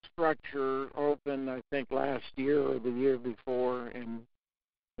structure opened, I think, last year or the year before in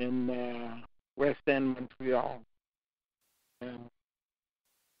West End, Montreal. And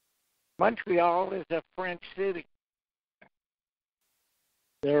Montreal is a French city.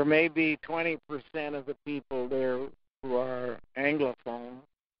 There may be 20% of the people there who are Anglophone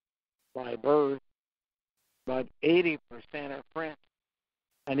by birth, but 80% are French.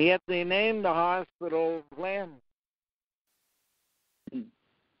 And yet they named the hospital Glen.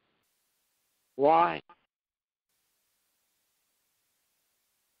 Why?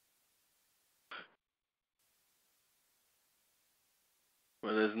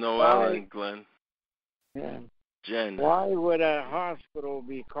 Well, there's no L in Glen. Yeah. Jen. Why would a hospital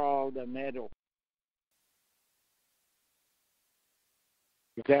be called a meadow?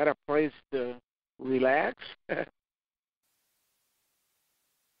 Is that a place to relax?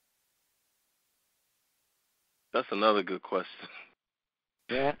 That's another good question.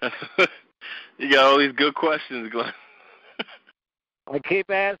 Yeah. You got all these good questions, Glenn. I keep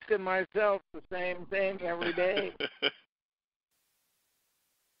asking myself the same thing every day.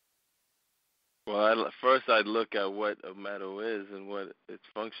 Well, first I'd look at what a meadow is and what its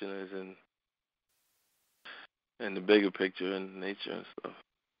function is in the bigger picture in nature and stuff.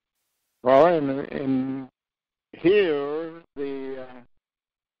 Well, in here, the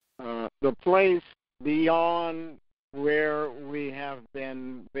place beyond where we have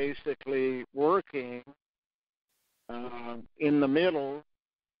been basically working in the middle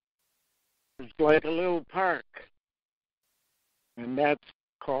is like a little park, and that's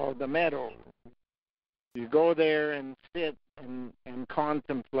called the meadow. You go there and sit and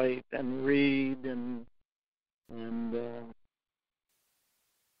contemplate and read and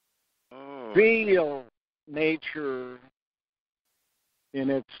feel nature in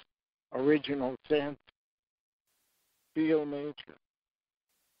its original sense. Feel nature.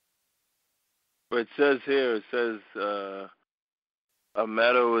 But it says here, a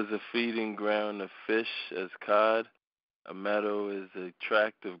meadow is a feeding ground of fish as cod. A meadow is a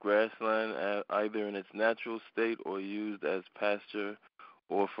tract of grassland, either in its natural state or used as pasture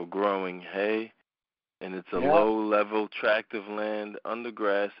or for growing hay. And it's a low-level tract of land under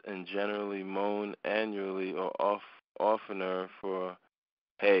grass and generally mown annually or oftener for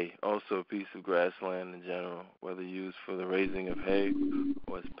hay. Also a piece of grassland in general, whether used for the raising of hay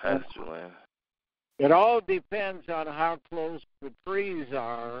or as pasture land. It all depends on how close the trees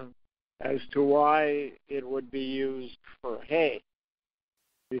are as to why it would be used for hay.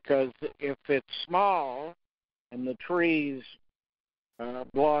 Because if it's small and the trees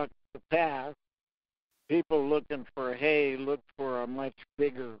block the path, people looking for hay look for a much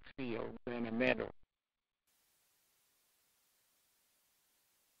bigger field than a meadow.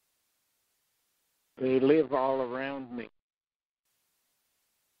 They live all around me.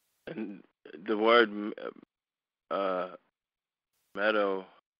 And the word meadow,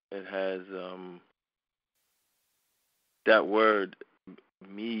 it has that word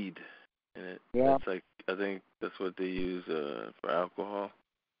mead in it. Yeah. That's like, I think that's what they use for alcohol.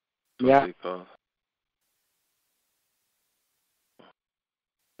 That's Yeah. what they call.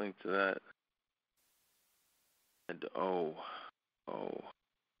 Link to that. And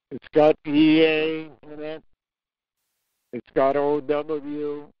It's got EA in it. It's got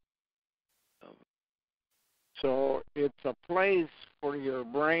OW. So it's a place for your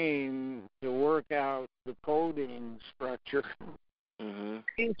brain to work out the coding structure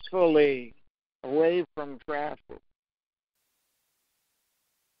peacefully, away from traffic.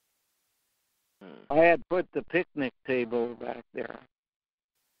 I had put the picnic table back there,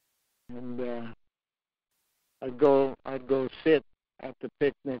 and I'd go sit at the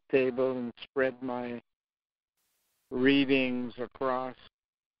picnic table and spread my readings across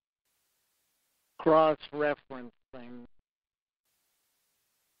cross-referencing.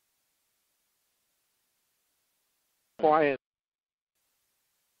 Quiet.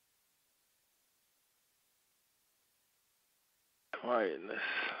 Quietness.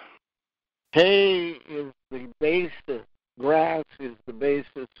 Hay is the basis. Grass is the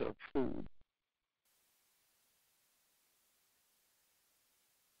basis of food.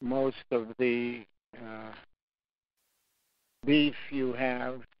 Most of the beef you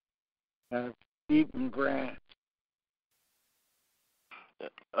have eaten grass.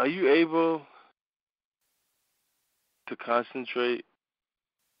 Are you able to concentrate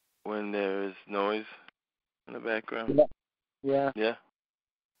when there is noise in the background? Yeah. Yeah?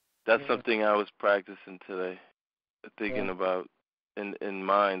 That's something I was practicing today, thinking about, in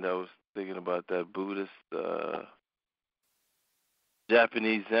mind, I was thinking about that Buddhist,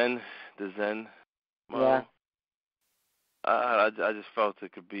 Japanese Zen, the Zen model. Yeah. I just felt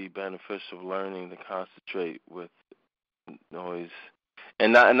it could be beneficial learning to concentrate with noise.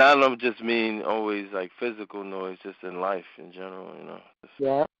 And I don't just mean always like physical noise, just in life in general,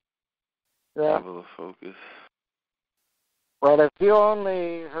 Just able to focus. Well, if you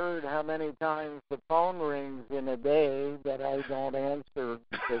only heard how many times the phone rings in a day that I don't answer,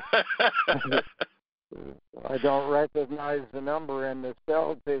 because I don't recognize the number, and the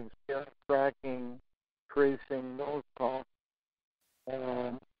cell takes care of tracing those calls.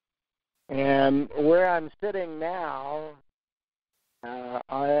 And where I'm sitting now,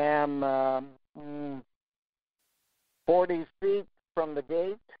 I am 40 feet from the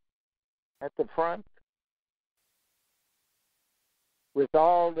gate at the front, with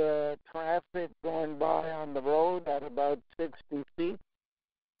all the traffic going by on the road at about 60 feet.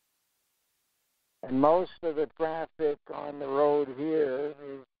 And most of the traffic on the road here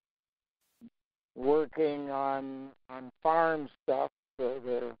is working on farm stuff, so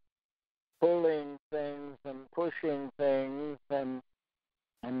they're pulling things and pushing things and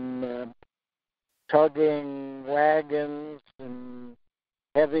tugging wagons and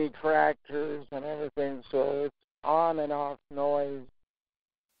heavy tractors and everything. So it's on and off noise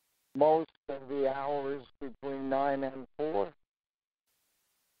most of the hours between 9 and 4.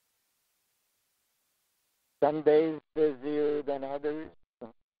 Some days busier than others.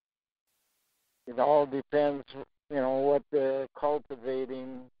 It all depends, what they're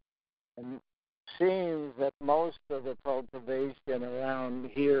cultivating. And it seems that most of the cultivation around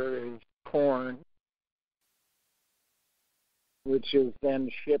here is corn, which is then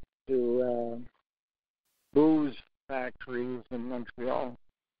shipped to booze factories in Montreal.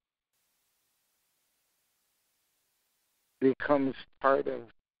 Becomes part of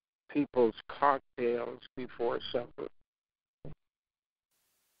people's cocktails before supper.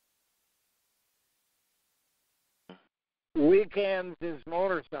 Weekends is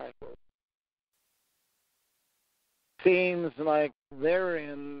motorcycles. Seems like they're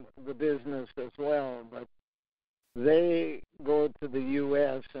in the business as well, but they go to the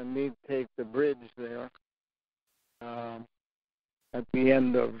U.S. and need to take the bridge there at the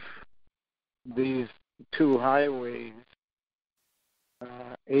end of these two highways,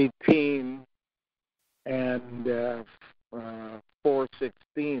 18 and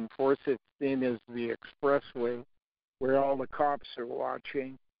 416. 416 is the expressway where all the cops are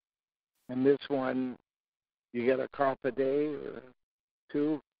watching. And this one, you get a cop a day or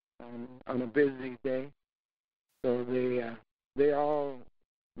two on a busy day. So they all,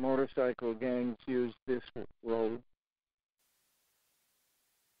 motorcycle gangs, use this road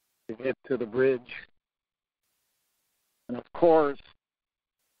to get to the bridge. And of course,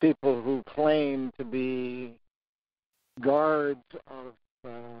 people who claim to be guards of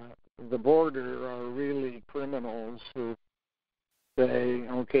the border are really criminals who say,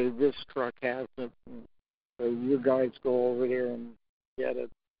 okay, this truck has it, so you guys go over here and get it.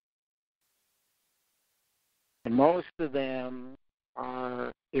 And most of them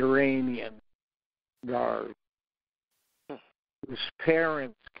are Iranian guards whose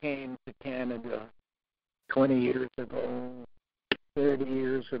parents came to Canada 20 years ago, 30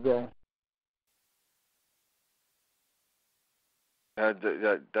 years ago.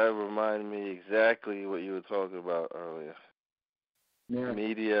 That reminded me exactly what you were talking about earlier. Yeah.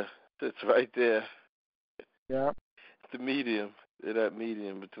 Media, it's right there. Yeah. It's the medium. They're that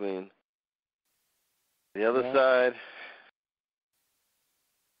medium between the other side,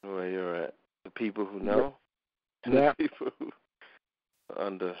 where you're at, the people who know, and the people who are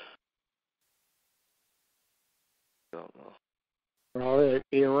under. Don't know. Well,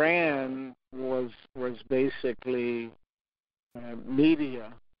 Iran was basically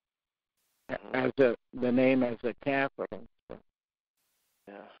media as the name as a capital. So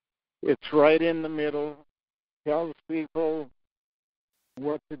yeah, it's right in the middle. Tells people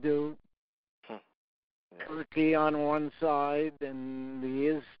what to do. Yeah. Turkey on one side and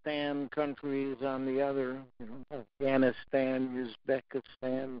the Istan countries on the other. Afghanistan,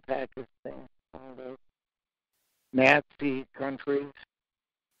 Uzbekistan, Pakistan, all those Nazi countries.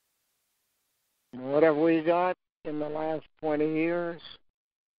 And what have we got in the last 20 years?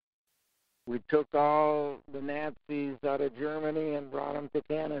 We took all the Nazis out of Germany and brought them to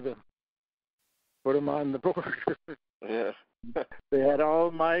Canada. Put them on the border. Yeah. They had all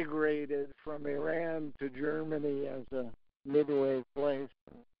migrated from Iran to Germany as a midway place.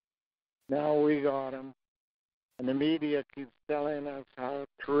 Now we got them. And the media keeps telling us how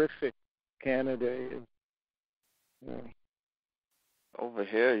terrific Canada is. Yeah. Over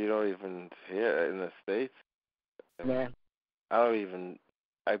here, you don't even hear in the States. Yeah.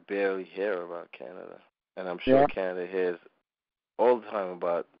 I barely hear about Canada. And I'm sure Canada hears all the time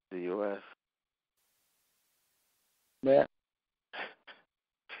about the U.S. Yeah.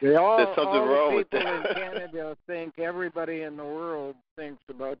 There's something wrong with that. People in Canada think everybody in the world thinks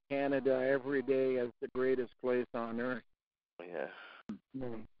about Canada every day as the greatest place on earth. Yeah.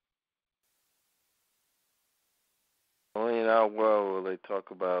 Mm. Only in our world will they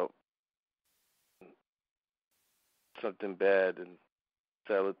talk about something bad and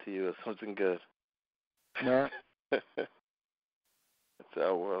sell it to you as something good. Yeah. It's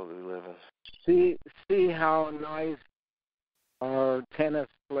our world we live in. See how nice our tennis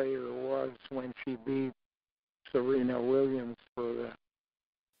player was when she beat Serena Williams for the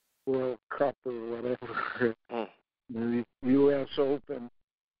World Cup or whatever, the U.S. Open,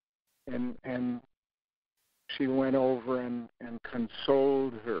 and she went over and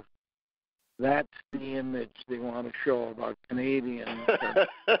consoled her. That's the image they want to show about Canadians.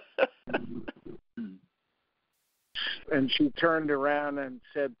 And she turned around and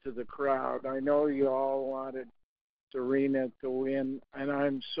said to the crowd, I know you all wanted Serena to win, and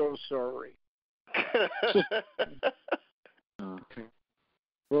I'm so sorry.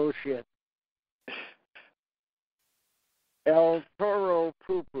 Bullshit. El Toro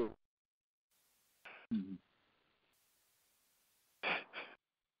Poo Poo.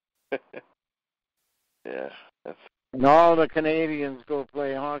 Yeah. And all the Canadians go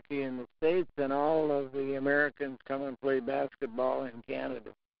play hockey in the States, and all of the Americans come and play basketball in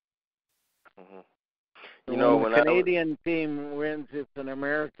Canada. Mm-hmm. So when the Canadian team wins, it's an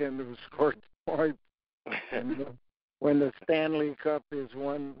American who scored points. And when the Stanley Cup is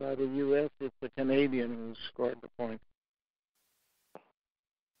won by the U.S., it's the Canadian who scored the points.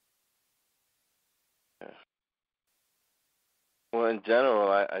 Yeah. Well, in general,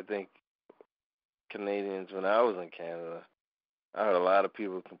 I think Canadians, when I was in Canada, I heard a lot of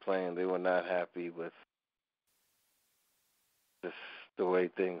people complain they were not happy with just the way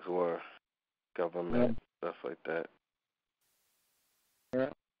things were, government, stuff like that. Yeah.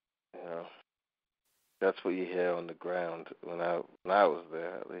 You know, that's what you hear on the ground when I was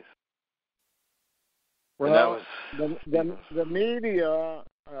there, at least. Well, the media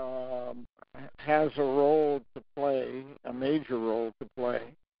has a role to play, a major role to play,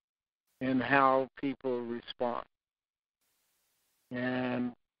 in how people respond.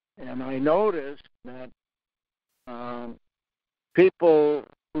 And I noticed that people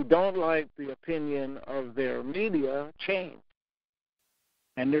who don't like the opinion of their media change.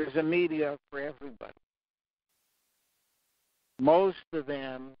 And there's a media for everybody. Most of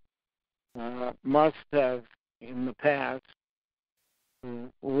them must have, in the past,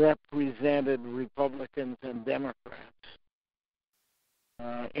 represented Republicans and Democrats.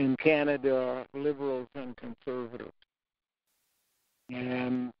 In Canada, liberals and conservatives.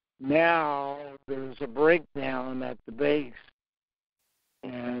 And now there's a breakdown at the base,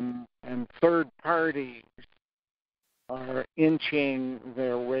 and third parties are inching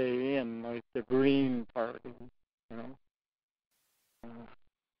their way in, like the Green Party,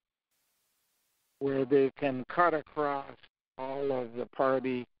 where they can cut across all of the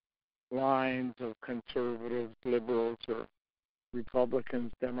party lines of conservatives, liberals, or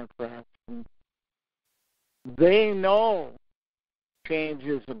Republicans, Democrats. And they know change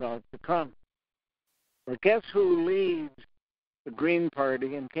is about to come. But guess who leads the Green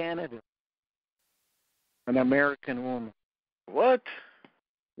Party in Canada? An American woman. What?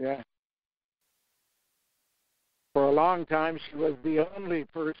 Yeah. For a long time, she was the only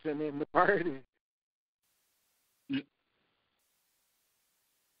person in the party.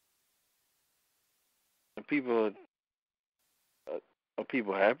 Are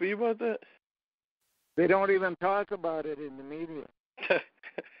people happy about that? They don't even talk about it in the media.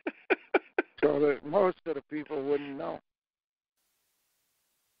 So that most of the people wouldn't know.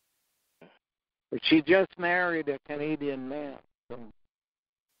 But she just married a Canadian man. So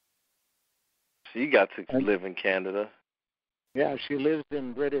she got to live in Canada. Yeah, she lives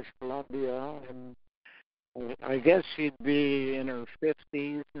in British Columbia, and I guess she'd be in her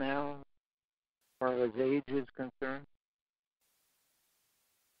 50s now, as far as age is concerned.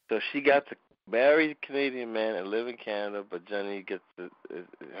 So she got to marry a Canadian man and live in Canada, but Jenny has to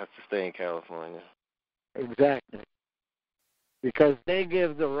stay in California. Exactly. Because they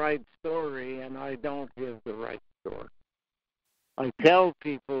give the right story, and I don't give the right story. I tell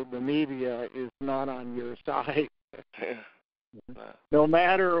people the media is not on your side. No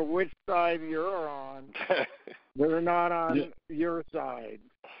matter which side you're on, they're not on your side.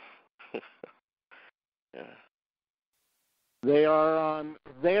 Yeah. They are on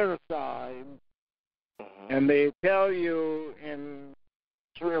their side, and they tell you in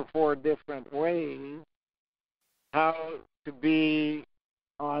 3 or 4 different ways how to be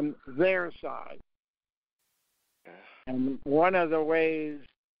on their side. And one of the ways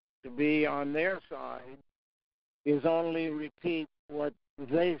to be on their side is only repeat what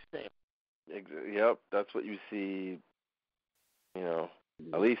they say. Yep, that's what you see,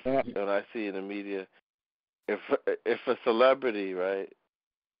 at least when I see in the media. If a celebrity, right,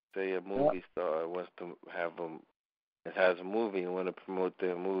 say a movie star wants to have it has a movie and want to promote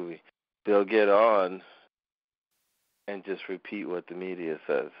their movie, they'll get on and just repeat what the media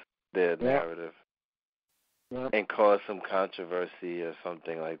says, their narrative, and cause some controversy or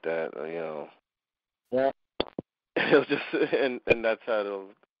something like that, Yeah. It'll just and that's how it'll.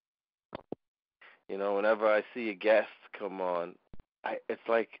 Whenever I see a guest come on, it's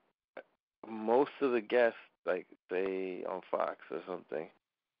like most of the guests, like say on Fox or something,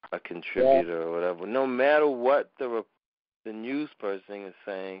 a contributor or whatever. No matter what the the news person is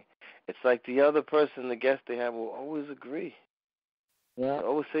saying, it's like the other person, the guest they have, will always agree. Yeah. They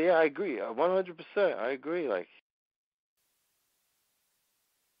always say, yeah, I agree, 100%, I agree. Like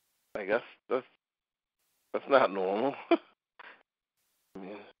that's not normal. I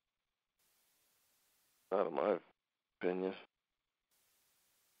mean, not in my opinion.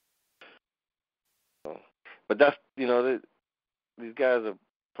 So, but that's, these guys are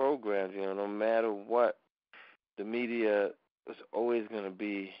programmed. No matter what, the media is always going to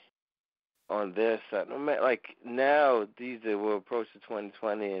be on their side. No matter, like now, we're approaching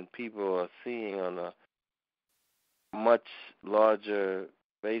 2020, and people are seeing on a much larger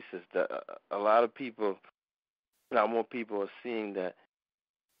basis that a lot of people, now more people are seeing that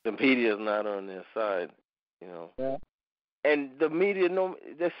the media is not on their side. Yeah. And the media,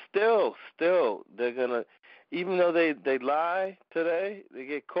 they're still, they're gonna, even though they lie today, they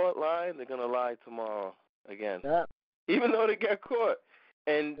get caught lying, they're gonna lie tomorrow again. Yeah. Even though they get caught,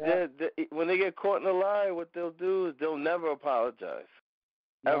 and when they get caught in a lie, what they'll do is they'll never apologize,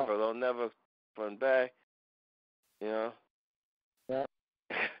 ever. They'll never run back. Yeah.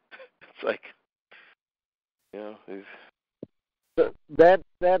 It's like,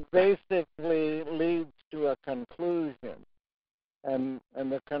 that basically leads to a conclusion, and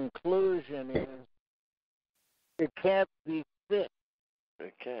the conclusion is it can't be fixed.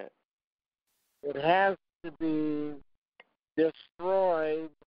 It can't. It has to be destroyed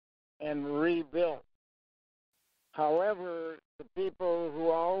and rebuilt. However, the people who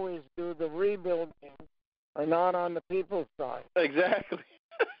always do the rebuilding are not on the people's side. Exactly.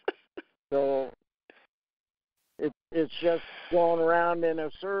 So it's just going around in a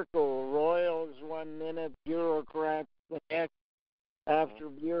circle. Royals 1 minute, bureaucrats the next. After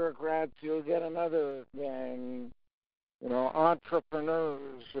bureaucrats, you'll get another gang,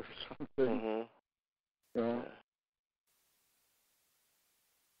 entrepreneurs or something. Mm-hmm.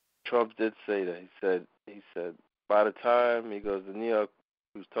 Trump did say that. He said by the time, he goes, he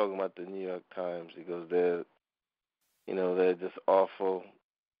was talking about the New York Times. He goes, they're just awful.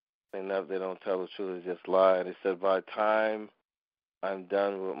 They don't tell the truth. They just lie. And he said, by the time I'm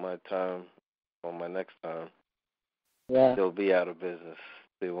done with my term or my next term, they'll be out of business.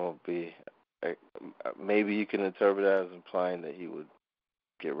 They won't be. Maybe you can interpret that as implying that he would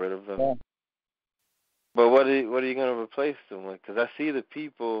get rid of them. Yeah. But what are you going to replace them with? Because I see the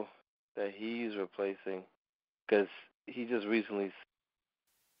people that he's replacing, because he just recently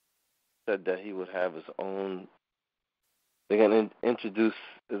said that he would have his own. They're going to introduce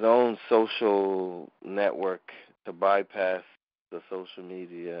his own social network to bypass the social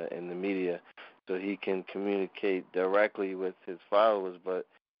media and the media, so he can communicate directly with his followers. But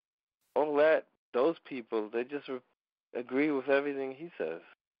all that, those people, they just agree with everything he says.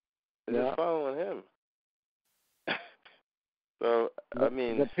 They're just following him. So, I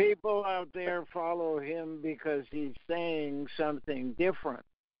mean, the people out there follow him because he's saying something different.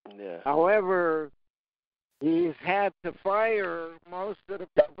 Yeah. However, he's had to fire most of the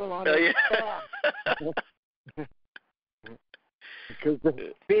people on his staff. Because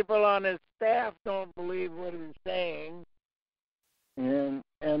the people on his staff don't believe what he's saying, and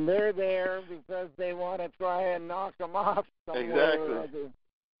they're there because they want to try and knock him off somewhere or other.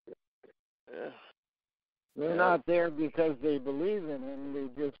 Yeah. They're not there because they believe in him. They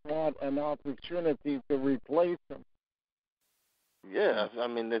just want an opportunity to replace him. Yeah, I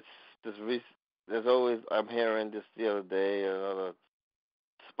mean, there's always, I'm hearing this the other day, another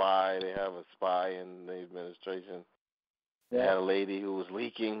spy. They have a spy in the administration. They had a lady who was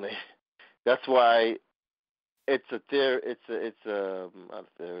leaking. That's why it's a theory. It's not a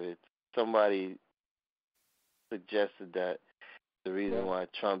theory. Somebody suggested that the reason why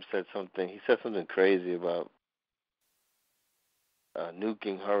Trump said something, he said something crazy about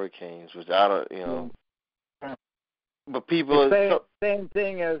nuking hurricanes, which I don't, but people same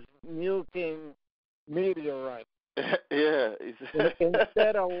thing as nuking meteorites. Yeah.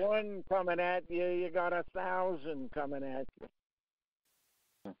 Instead of one coming at you, you got 1,000 coming at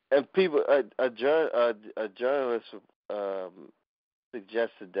you. And people, a journalist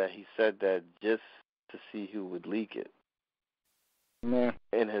suggested that he said that just to see who would leak it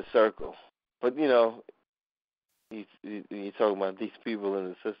in his circle. But you talking about these people in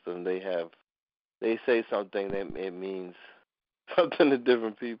the system. They say something that it means something to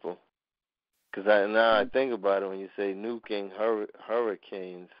different people. Because I think about it, when you say nuking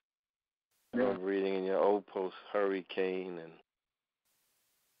hurricanes, I remember reading in your old post hurricane, and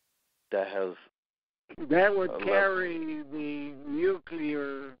that would carry the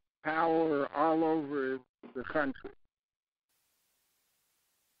nuclear power all over the country.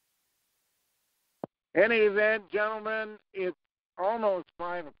 Any event, gentlemen, it's almost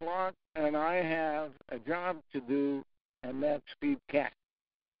 5 o'clock, and I have a job to do, and that's feed cats.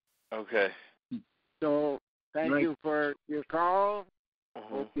 Okay. So thank you for your call.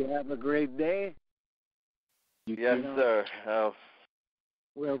 Hope you have a great day. Yes, sir.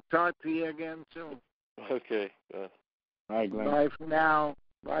 We'll talk to you again soon. Okay. All right, Glenn. Bye for now.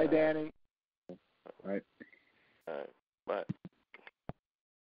 Bye, Danny. All right. All right. Bye.